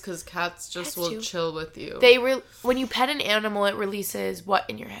nice because cats just will chill with you. When you pet an animal, it releases what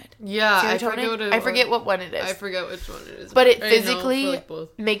in your head? Yeah, serotonin? I forget what one it is. I forget which one it is. But it physically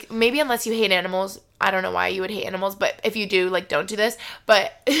maybe unless you hate animals. I don't know why you would hate animals, but if you do, like, don't do this.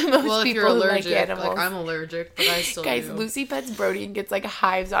 But most people allergic, like animals. Like, I'm allergic, but I still Guys, do. Lucy pets Brody and gets like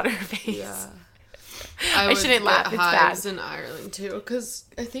hives on her face. Yeah. I shouldn't laugh. It's hives bad. in Ireland too, because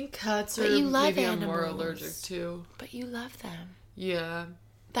I think cats are maybe I'm more allergic to. But you love them. Yeah,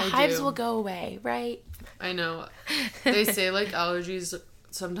 the hives will go away, right? I know. They say like allergies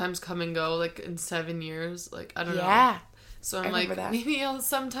sometimes come and go, like in 7 years. Like I don't know. Yeah. So I'm like, maybe I'll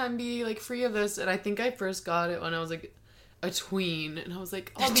sometime be like free of this. And I think I first got it when I was like a tween, and I was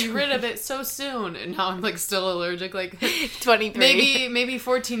like, I'll be rid of it so soon, and now I'm like still allergic. Like 23. Maybe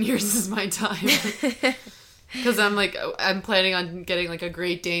 14 years is my time, because I'm planning on getting like a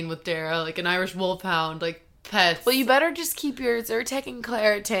Great Dane with Dara, like an Irish Wolfhound, like pets. Well, you better just keep your Zyrtec and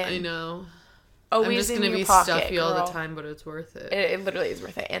Claritin. I know. Always I'm just in gonna your be pocket, stuffy girl. all the time, but it's worth it. It literally is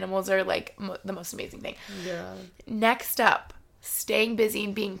worth it. Animals are like the most amazing thing. Yeah. Next up. Staying busy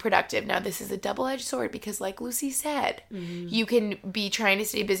and being productive. Now, this is a double-edged sword because, like Lucy said, you can be trying to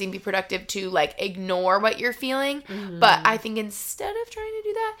stay busy and be productive to, like, ignore what you're feeling. But I think instead of trying to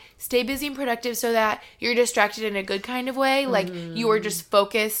do that, stay busy and productive so that you're distracted in a good kind of way. Like, you are just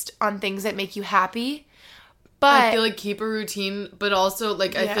focused on things that make you happy. But I feel like keep a routine, but also,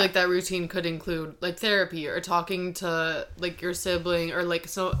 like, I feel like that routine could include, like, therapy or talking to, like, your sibling or, like,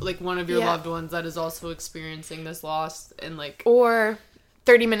 one of your loved ones that is also experiencing this loss and, like... Or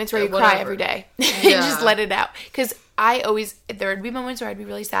 30 minutes where you cry every day. And just let it out. Because there would be moments where I'd be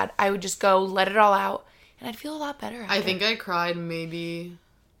really sad. I would just go let it all out, and I'd feel a lot better after. I think I cried maybe...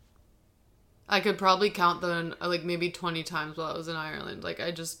 I could probably count them, like, maybe 20 times while I was in Ireland. Like, I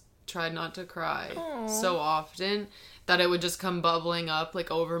just... tried not to cry so often that it would just come bubbling up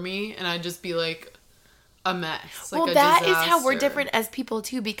like over me, and I'd just be like a mess. Like, well, that is how we're different as people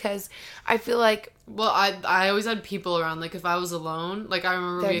too, because I feel like I always had people around. Like if I was alone, like I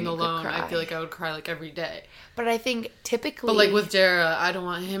remember being alone, I feel like I would cry like every day. But I think typically, but like with Dara, I don't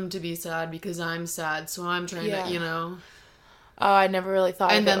want him to be sad because I'm sad, so I'm trying to, you know. Oh, I never really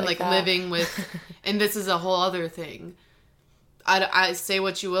thought. And of then it like that. Living with, and this is a whole other thing. I say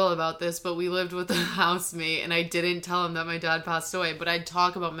what you will about this, but we lived with a housemate, and I didn't tell him that my dad passed away, but I'd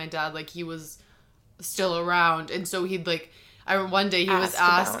talk about my dad like he was still around, and so he'd like, one day he was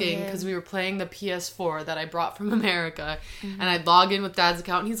asking, because we were playing the PS4 that I brought from America, and I'd log in with Dad's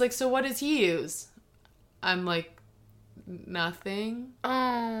account, and he's like, so what does he use? I'm like, nothing.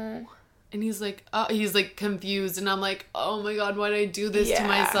 Oh. And he's like confused, and I'm like, oh my God, why did I do this to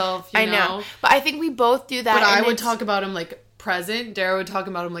myself? You know? I know. But I think we both do that. But I would talk about him like present. Dara would talk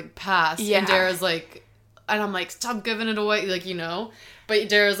about him like past. Yeah. And Dara's like, and I'm like, stop giving it away. Like, you know. But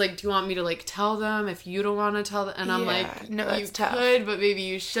Dara's like, do you want me to like tell them if you don't want to tell them? And I'm like, no, that's tough. Could, but maybe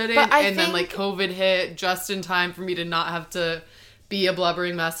you shouldn't. And then like COVID hit just in time for me to not have to be a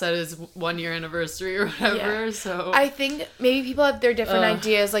blubbering mess at his 1 year anniversary or whatever. Yeah. So I think maybe people have their different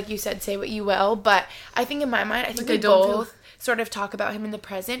ideas, like you said, say what you will, but I think in my mind, I think we both sort of talk about him in the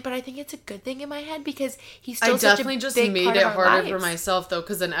present, but I think it's a good thing in my head because he's still such a big part of our lives. I definitely just made it harder for myself though,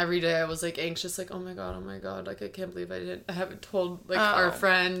 because then every day I was like anxious, like oh my god, like I can't believe I haven't told like our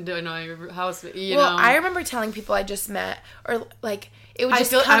friend in our house, you know. I remember telling people I just met, or like it would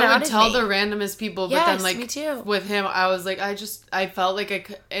just come out of me. I would tell the randomest people, but then like me too. With him, I was like I felt like I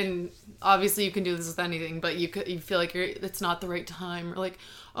could, and obviously you can do this with anything, but you feel like it's not the right time, or like,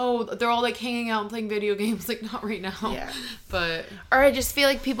 oh, they're all like hanging out and playing video games, like not right now. Yeah. But or I just feel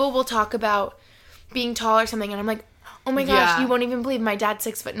like people will talk about being tall or something, and I'm like, oh my gosh, you won't even believe my dad's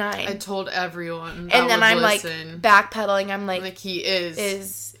 6'9". I told everyone, and then I'm like backpedaling. I'm like he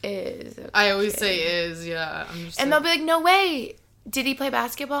is. Okay. I always say is, yeah. I'm just and they'll be like, no way. Did he play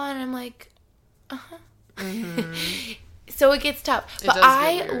basketball? And I'm like, uh-huh. Mm-hmm. So it gets tough. But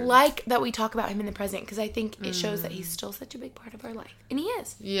I like that we talk about him in the present because I think it shows that he's still such a big part of our life. And he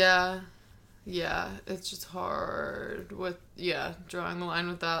is. Yeah. Yeah. It's just hard with, drawing the line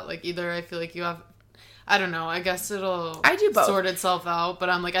with that. Like, either I feel like you have, I don't know, I guess I do both. Sort itself out.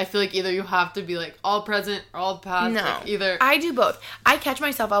 But I'm like, I feel like either you have to be like all present or all past. No. Like, either. I do both. I catch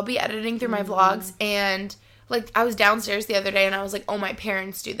myself. I'll be editing through my vlogs and... Like, I was downstairs the other day, and I was like, oh, my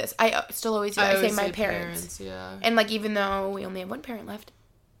parents do this. I still always do. I say my parents. Yeah. And, like, even though we only have one parent left,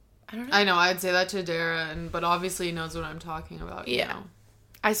 I don't know. I know. I'd say that to Dara, but obviously he knows what I'm talking about, you know?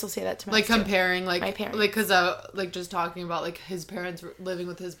 I still say that to like, comparing, like... my parents. Like, because, like, just talking about, like, his parents, living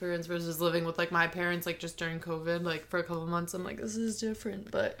with his parents versus living with, like, my parents, like, just during COVID, like, for a couple months, I'm like, this is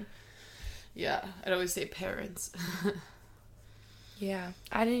different, but... Yeah. I'd always say parents. Yeah,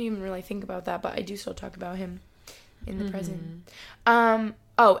 I didn't even really think about that, but I do still talk about him in the present.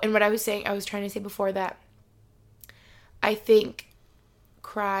 Oh, and what I was trying to say before that, I think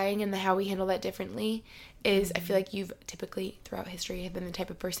crying and how we handle that differently is, I feel like you've typically, throughout history, have been the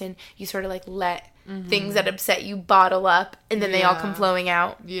type of person, you sort of like let things that upset you bottle up, and then they all come flowing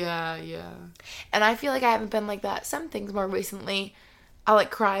out. Yeah, yeah. And I feel like I haven't been like that. Some things more recently... I'll,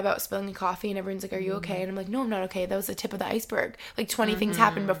 like, cry about spilling the coffee, and everyone's like, are you okay? And I'm like, no, I'm not okay. That was the tip of the iceberg. Like, 20 things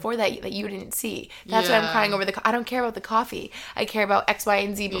happened before that you didn't see. That's why I'm crying over I don't care about the coffee. I care about X, Y,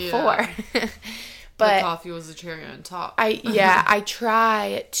 and Z before. Yeah. But the coffee was the cherry on top. I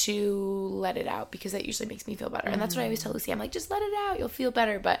try to let it out because that usually makes me feel better. And that's what I always tell Lucy. I'm like, just let it out. You'll feel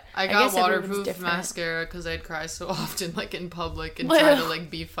better. But I got waterproof mascara because I'd cry so often, like, in public and try to,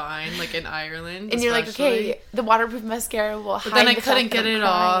 like, be fine, like, in Ireland. And you're like, okay, the waterproof mascara will hide. But then I couldn't get it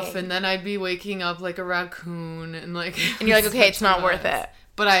off, and then I'd be waking up like a raccoon, and, like... And you're like, okay, it's not worth it.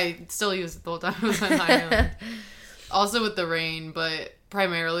 But I still used it the whole time I was in Ireland. Also with the rain, but...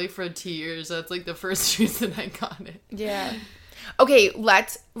 primarily for tears. That's like the first reason I got it. Yeah. Okay,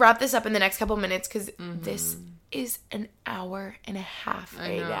 let's wrap this up in the next couple minutes because this is an hour and a half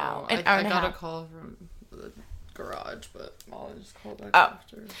now. I got a call from the garage, but I'll just call back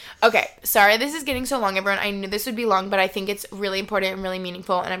after. Okay, sorry this is getting so long, everyone. I knew this would be long, but I think it's really important and really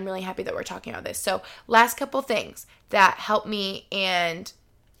meaningful, and I'm really happy that we're talking about this. So, last couple things that helped me and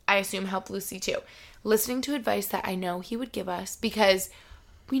I assume helped Lucy too. Listening to advice that I know he would give us because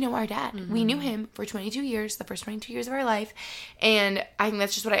we know our dad. We knew him for 22 years, the first 22 years of our life. And I think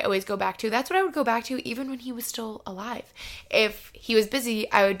that's just what I always go back to. That's what I would go back to even when he was still alive. If he was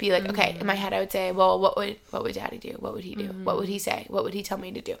busy, I would be like, okay, in my head I would say, well, what would daddy do? What would he do? What would he say? What would he tell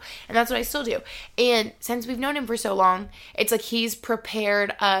me to do? And that's what I still do. And since we've known him for so long, it's like he's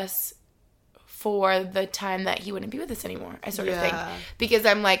prepared us for the time that he wouldn't be with us anymore, I sort of think. Because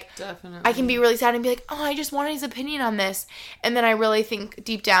I'm like, definitely. I can be really sad and be like, oh, I just wanted his opinion on this. And then I really think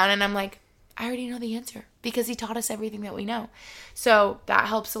deep down and I'm like, I already know the answer because he taught us everything that we know. So that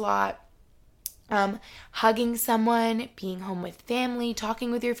helps a lot. Hugging someone, being home with family,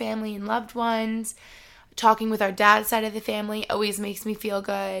 talking with your family and loved ones, talking with our dad's side of the family always makes me feel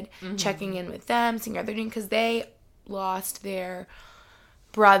good. Checking in with them, seeing how they're doing because they lost their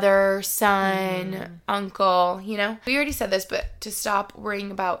brother, son, uncle, you know? We already said this, but to stop worrying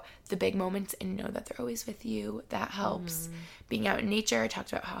about the big moments and know that they're always with you, that helps. Being out in nature, I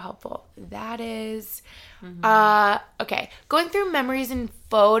talked about how helpful that is. Okay, going through memories and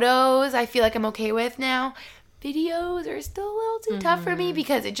photos, I feel like I'm okay with now. Videos are still a little too tough for me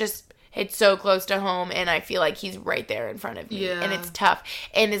because it's so close to home and I feel like he's right there in front of me and it's tough.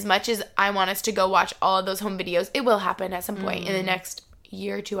 And as much as I want us to go watch all of those home videos, it will happen at some point in the next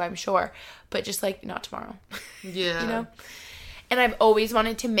year or two, I'm sure, but just like not tomorrow. You know? And I've always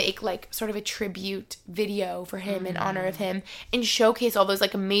wanted to make like sort of a tribute video for him in honor of him and showcase all those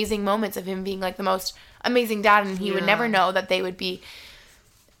like amazing moments of him being like the most amazing dad, and he would never know that they would be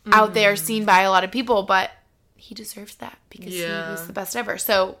out there seen by a lot of people, but he deserves that because he was the best ever.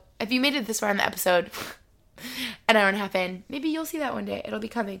 So if you made it this far in the episode, an hour and a half in. Maybe you'll see that one day. It'll be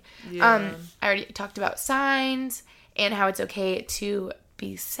coming. Yeah. I already talked about signs and how it's okay to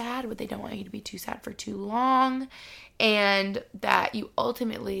be sad, but they don't want you to be too sad for too long, and that you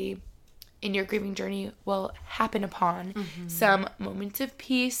ultimately in your grieving journey will happen upon some moments of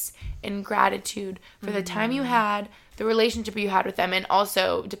peace and gratitude for the time you had, the relationship you had with them, and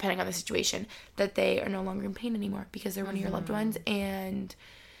also, depending on the situation, that they are no longer in pain anymore because they're one of your loved ones and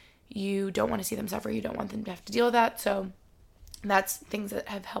you don't want to see them suffer. You don't want them to have to deal with that. So that's things that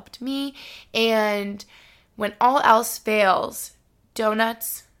have helped me. And when all else fails,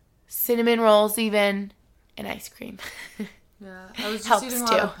 donuts, cinnamon rolls even, and ice cream. Yeah, I was just eating a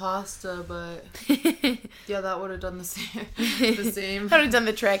lot of pasta, but yeah, that would have done the same. That would have done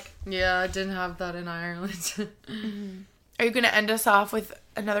the trick. Yeah, I didn't have that in Ireland. Are you going to end us off with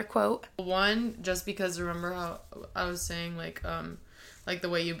another quote? One, just because remember how I was saying, like the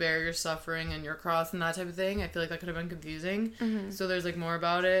way you bear your suffering and your cross and that type of thing, I feel like that could have been confusing. So there's, like, more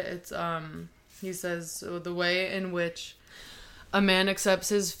about it. It's, he says, so the way in which a man accepts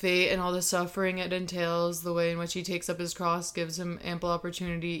his fate and all the suffering it entails, the way in which he takes up his cross gives him ample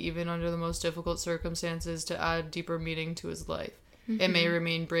opportunity, even under the most difficult circumstances, to add deeper meaning to his life. It may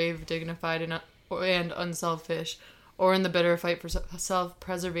remain brave, dignified, and unselfish, or in the bitter fight for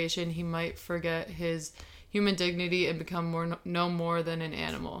self-preservation, he might forget his human dignity and become no more than an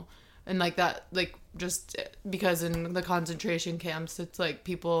animal. And like that, like, just because in the concentration camps, it's like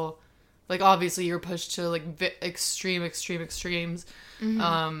people... Like, obviously, you're pushed to, like, extremes.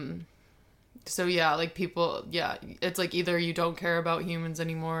 So, yeah, like, people, yeah, it's, like, either you don't care about humans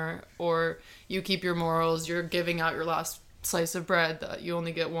anymore, or you keep your morals, you're giving out your last slice of bread that you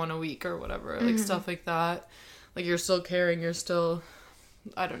only get one a week or whatever, like, stuff like that. Like, you're still caring, you're still,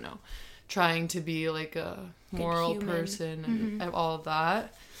 I don't know, trying to be, like, a moral person and all of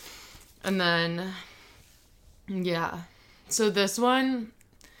that. And then, yeah. So this one...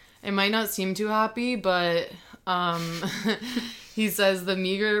 It might not seem too happy, but he says the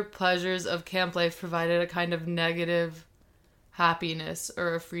meager pleasures of camp life provided a kind of negative happiness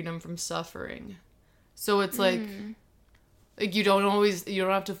or a freedom from suffering. So it's like you don't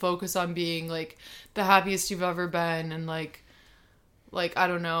have to focus on being like the happiest you've ever been and like I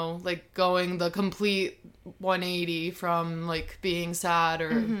don't know, like going the complete 180 from like being sad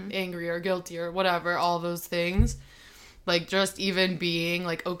or angry or guilty or whatever, all those things. Like, just even being,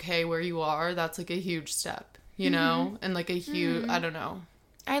 like, okay where you are, that's, like, a huge step, you know? And, like, a huge, I don't know.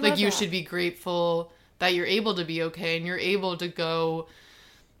 I love like, you that. should be grateful that you're able to be okay and you're able to go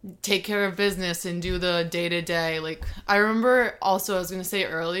take care of business and do the day-to-day. Like, I remember also, I was going to say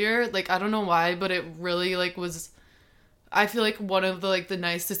earlier, like, I don't know why, but it really, like, was... I feel like one of the, like, the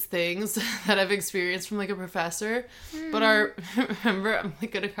nicest things that I've experienced from, like, a professor. But remember, I'm,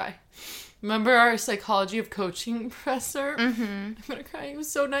 like, going to cry. Remember our psychology of coaching professor? I'm gonna cry. He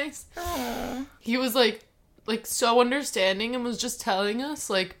was so nice. Aww. He was like so understanding and was just telling us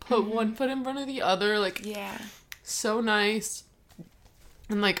like put one foot in front of the other. Like, yeah, so nice.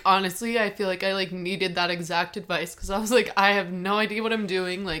 And like honestly, I feel like I like needed that exact advice because I was like, I have no idea what I'm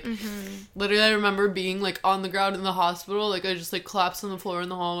doing. Like, literally, I remember being like on the ground in the hospital. Like, I just like collapsed on the floor in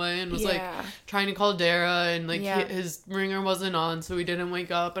the hallway and was like trying to call Dara, and like his ringer wasn't on, so he didn't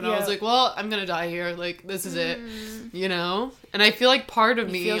wake up. And I was like, well, I'm gonna die here. Like, this is it, you know. And I feel like part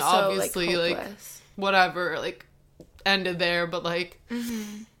of me, obviously, like whatever, like ended there, but like,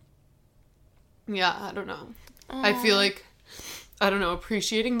 yeah, I don't know. Aww. I feel like. I don't know,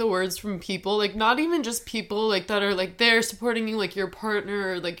 appreciating the words from people, like, not even just people, like, that are, like, there supporting you, like, your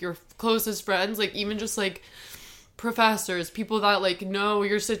partner, or, like, your closest friends, like, even just, like, professors, people that, like, know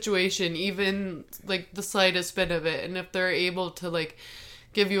your situation, even, like, the slightest bit of it, and if they're able to, like,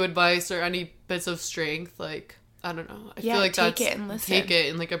 give you advice or any bits of strength, like, I don't know, I feel like that's... take it and listen. Take it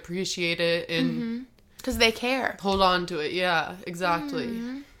and, like, appreciate it, and... Because they care. Hold on to it, yeah,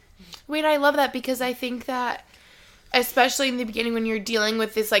 exactly. Wait, I love that, because I think that... Especially in the beginning when you're dealing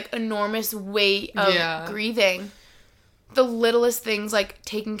with this, like, enormous weight of grieving. The littlest things, like,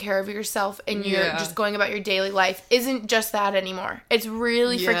 taking care of yourself and you're just going about your daily life isn't just that anymore. It's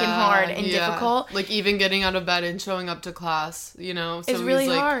really freaking hard and difficult. Like, even getting out of bed and showing up to class, you know? So it's really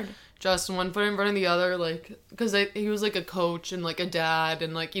hard. Just one foot in front of the other, like... Because he was, like, a coach and, like, a dad.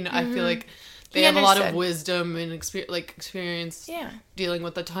 And, like, you know, I feel like they have a lot of wisdom and experience dealing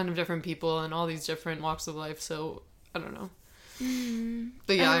with a ton of different people and all these different walks of life. So... I don't know.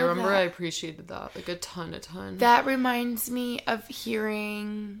 But yeah, I remember I appreciated that. Like, a ton. That reminds me of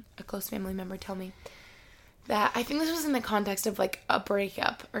hearing a close family member tell me that I think this was in the context of like a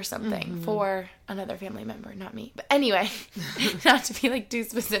breakup or something for another family member, not me. But anyway, not to be like too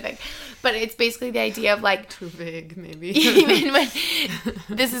specific, but it's basically the idea of like too vague, maybe. Even when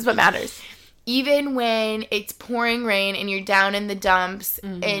this is what matters. Even when it's pouring rain and you're down in the dumps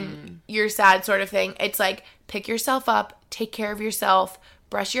and you're sad sort of thing, it's like pick yourself up, take care of yourself,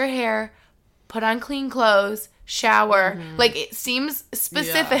 brush your hair, put on clean clothes, shower. Like, it seems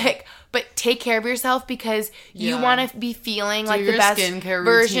specific, but take care of yourself because you want to be feeling like the best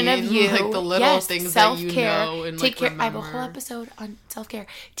version of you. Like the little things self-care. That you know and take like care. I have a whole episode on self-care.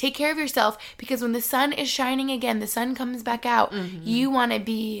 Take care of yourself because when the sun is shining again, the sun comes back out, you want to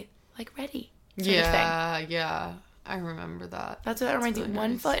be like ready. Yeah. I remember that. That's what that reminds me. Really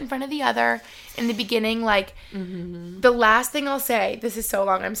one foot in front of the other. In the beginning, like, the last thing I'll say, this is so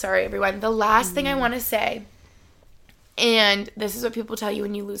long, I'm sorry, everyone. The last thing I want to say, and this is what people tell you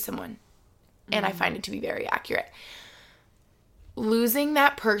when you lose someone, and I find it to be very accurate. Losing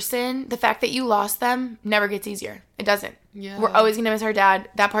that person, the fact that you lost them, never gets easier. It doesn't. Yeah. We're always going to miss our dad.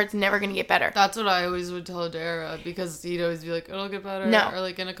 That part's never going to get better. That's what I always would tell Dara, because he'd always be like, it'll get better. No. Or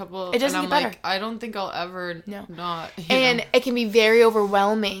like in a couple... It doesn't and I'm get better. Like, I don't think I'll ever not... And it can be very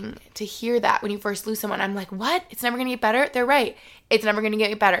overwhelming to hear that when you first lose someone. I'm like, what? It's never going to get better? They're right. It's never going to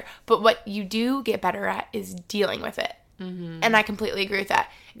get better. But what you do get better at is dealing with it. And I completely agree with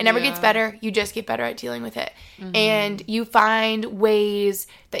that. It never gets better. You just get better at dealing with it. And you find ways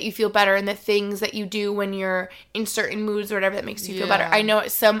that you feel better and the things that you do when you're in certain moods or whatever that makes you feel better. I know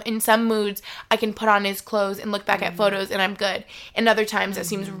in some moods, I can put on his clothes and look back at photos and I'm good. And other times it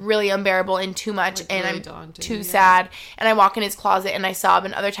seems really unbearable and too much and really I'm daunting, too sad. And I walk in his closet and I sob.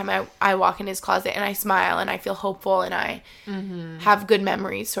 And other time I walk in his closet and I smile and I feel hopeful and I have good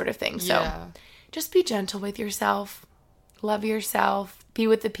memories sort of thing. So just be gentle with yourself. Love yourself. Be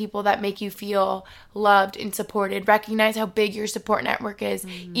with the people that make you feel loved and supported. Recognize how big your support network is,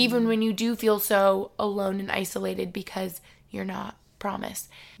 even when you do feel so alone and isolated, because you're not. Promise.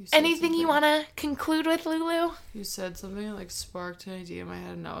 Anything you want to conclude with, Lulu? You said something that like sparked an idea in my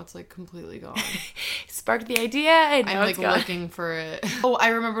head. Now it's like completely gone. Sparked the idea. I'm like looking for it. Oh, I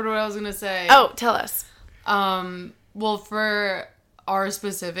remembered what I was gonna say. Oh, tell us. Well, for our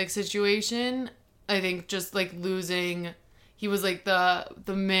specific situation, I think just like losing. He was like the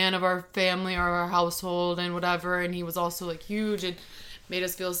man of our family or our household and whatever, and he was also like huge and made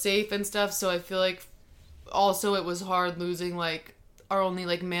us feel safe and stuff. So I feel like also it was hard losing like our only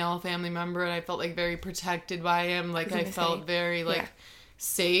like male family member, and I felt like very protected by him. Like I felt very like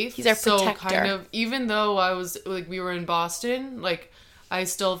safe. He's our protector. So kind of, even though I was like we were in Boston, like I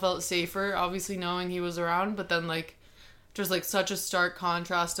still felt safer, obviously knowing he was around. But then like just like such a stark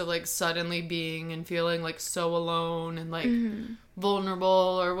contrast of like suddenly being and feeling like so alone and like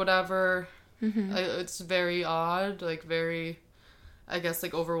vulnerable or whatever. It's very odd, like very, I guess,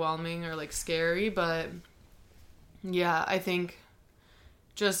 like overwhelming or like scary. But yeah, I think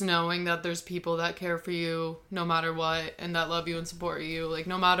just knowing that there's people that care for you no matter what and that love you and support you, like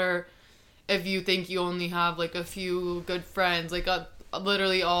no matter if you think you only have like a few good friends, like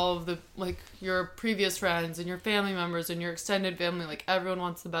literally all of the like your previous friends and your family members and your extended family, like everyone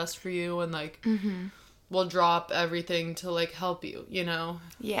wants the best for you and like will drop everything to like help you, you know?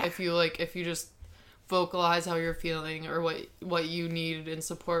 If you just vocalize how you're feeling or what you need in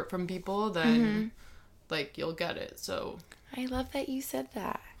support from people, then like you'll get it. So I love that you said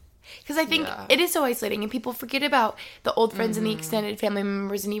that. Because I think it is so isolating and people forget about the old friends and the extended family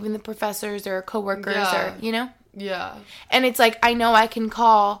members and even the professors or coworkers or, you know? Yeah. And it's like, I know I can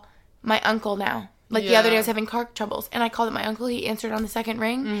call my uncle now. Like the other day I was having car troubles and I called up my uncle. He answered on the second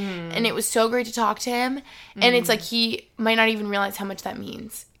ring and it was so great to talk to him. And it's like he might not even realize how much that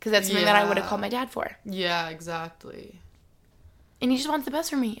means because that's something that I would have called my dad for. Yeah, exactly. And he just wants the best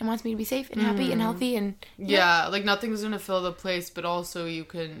for me and wants me to be safe and happy and healthy and... Yeah, like nothing's going to fill the place, but also you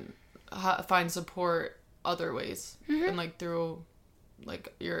can find support other ways and like through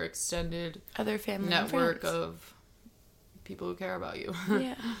like your extended other family network of people who care about you.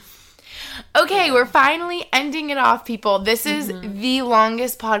 Okay, we're finally ending it off, people. This is the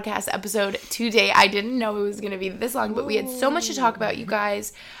longest podcast episode to date. I didn't know it was going to be this long, but we had so much to talk about, you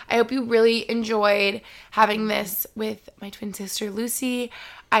guys. I hope you really enjoyed having this with my twin sister, Lucy.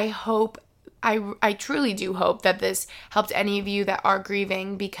 I truly do hope that this helped any of you that are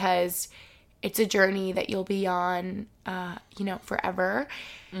grieving because it's a journey that you'll be on, forever.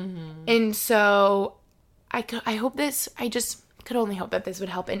 And so I could only hope that this would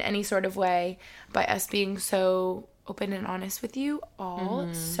help in any sort of way by us being so open and honest with you all.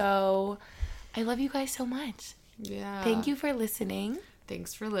 So I love you guys so much. Yeah. Thank you for listening.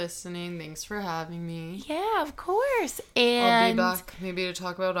 Thanks for listening. Thanks for having me. Yeah, of course. And I'll be back maybe to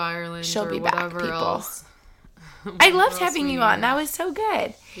talk about Ireland she'll or be whatever back, people. else. I loved having you on. That was so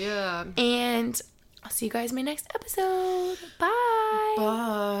good. Yeah. And I'll see you guys in my next episode. Bye.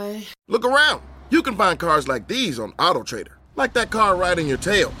 Bye. Look around. You can find cars like these on AutoTrader. Like that car riding your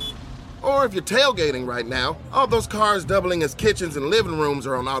tail. Or if you're tailgating right now, all those cars doubling as kitchens and living rooms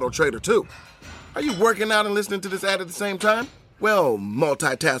are on AutoTrader too. Are you working out and listening to this ad at the same time? Well,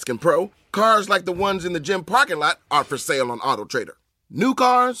 multitasking pro, cars like the ones in the gym parking lot are for sale on AutoTrader. New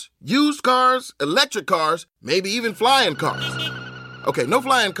cars, used cars, electric cars, maybe even flying cars. Okay, no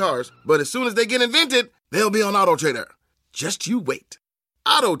flying cars, but as soon as they get invented, they'll be on AutoTrader. Just you wait.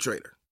 AutoTrader.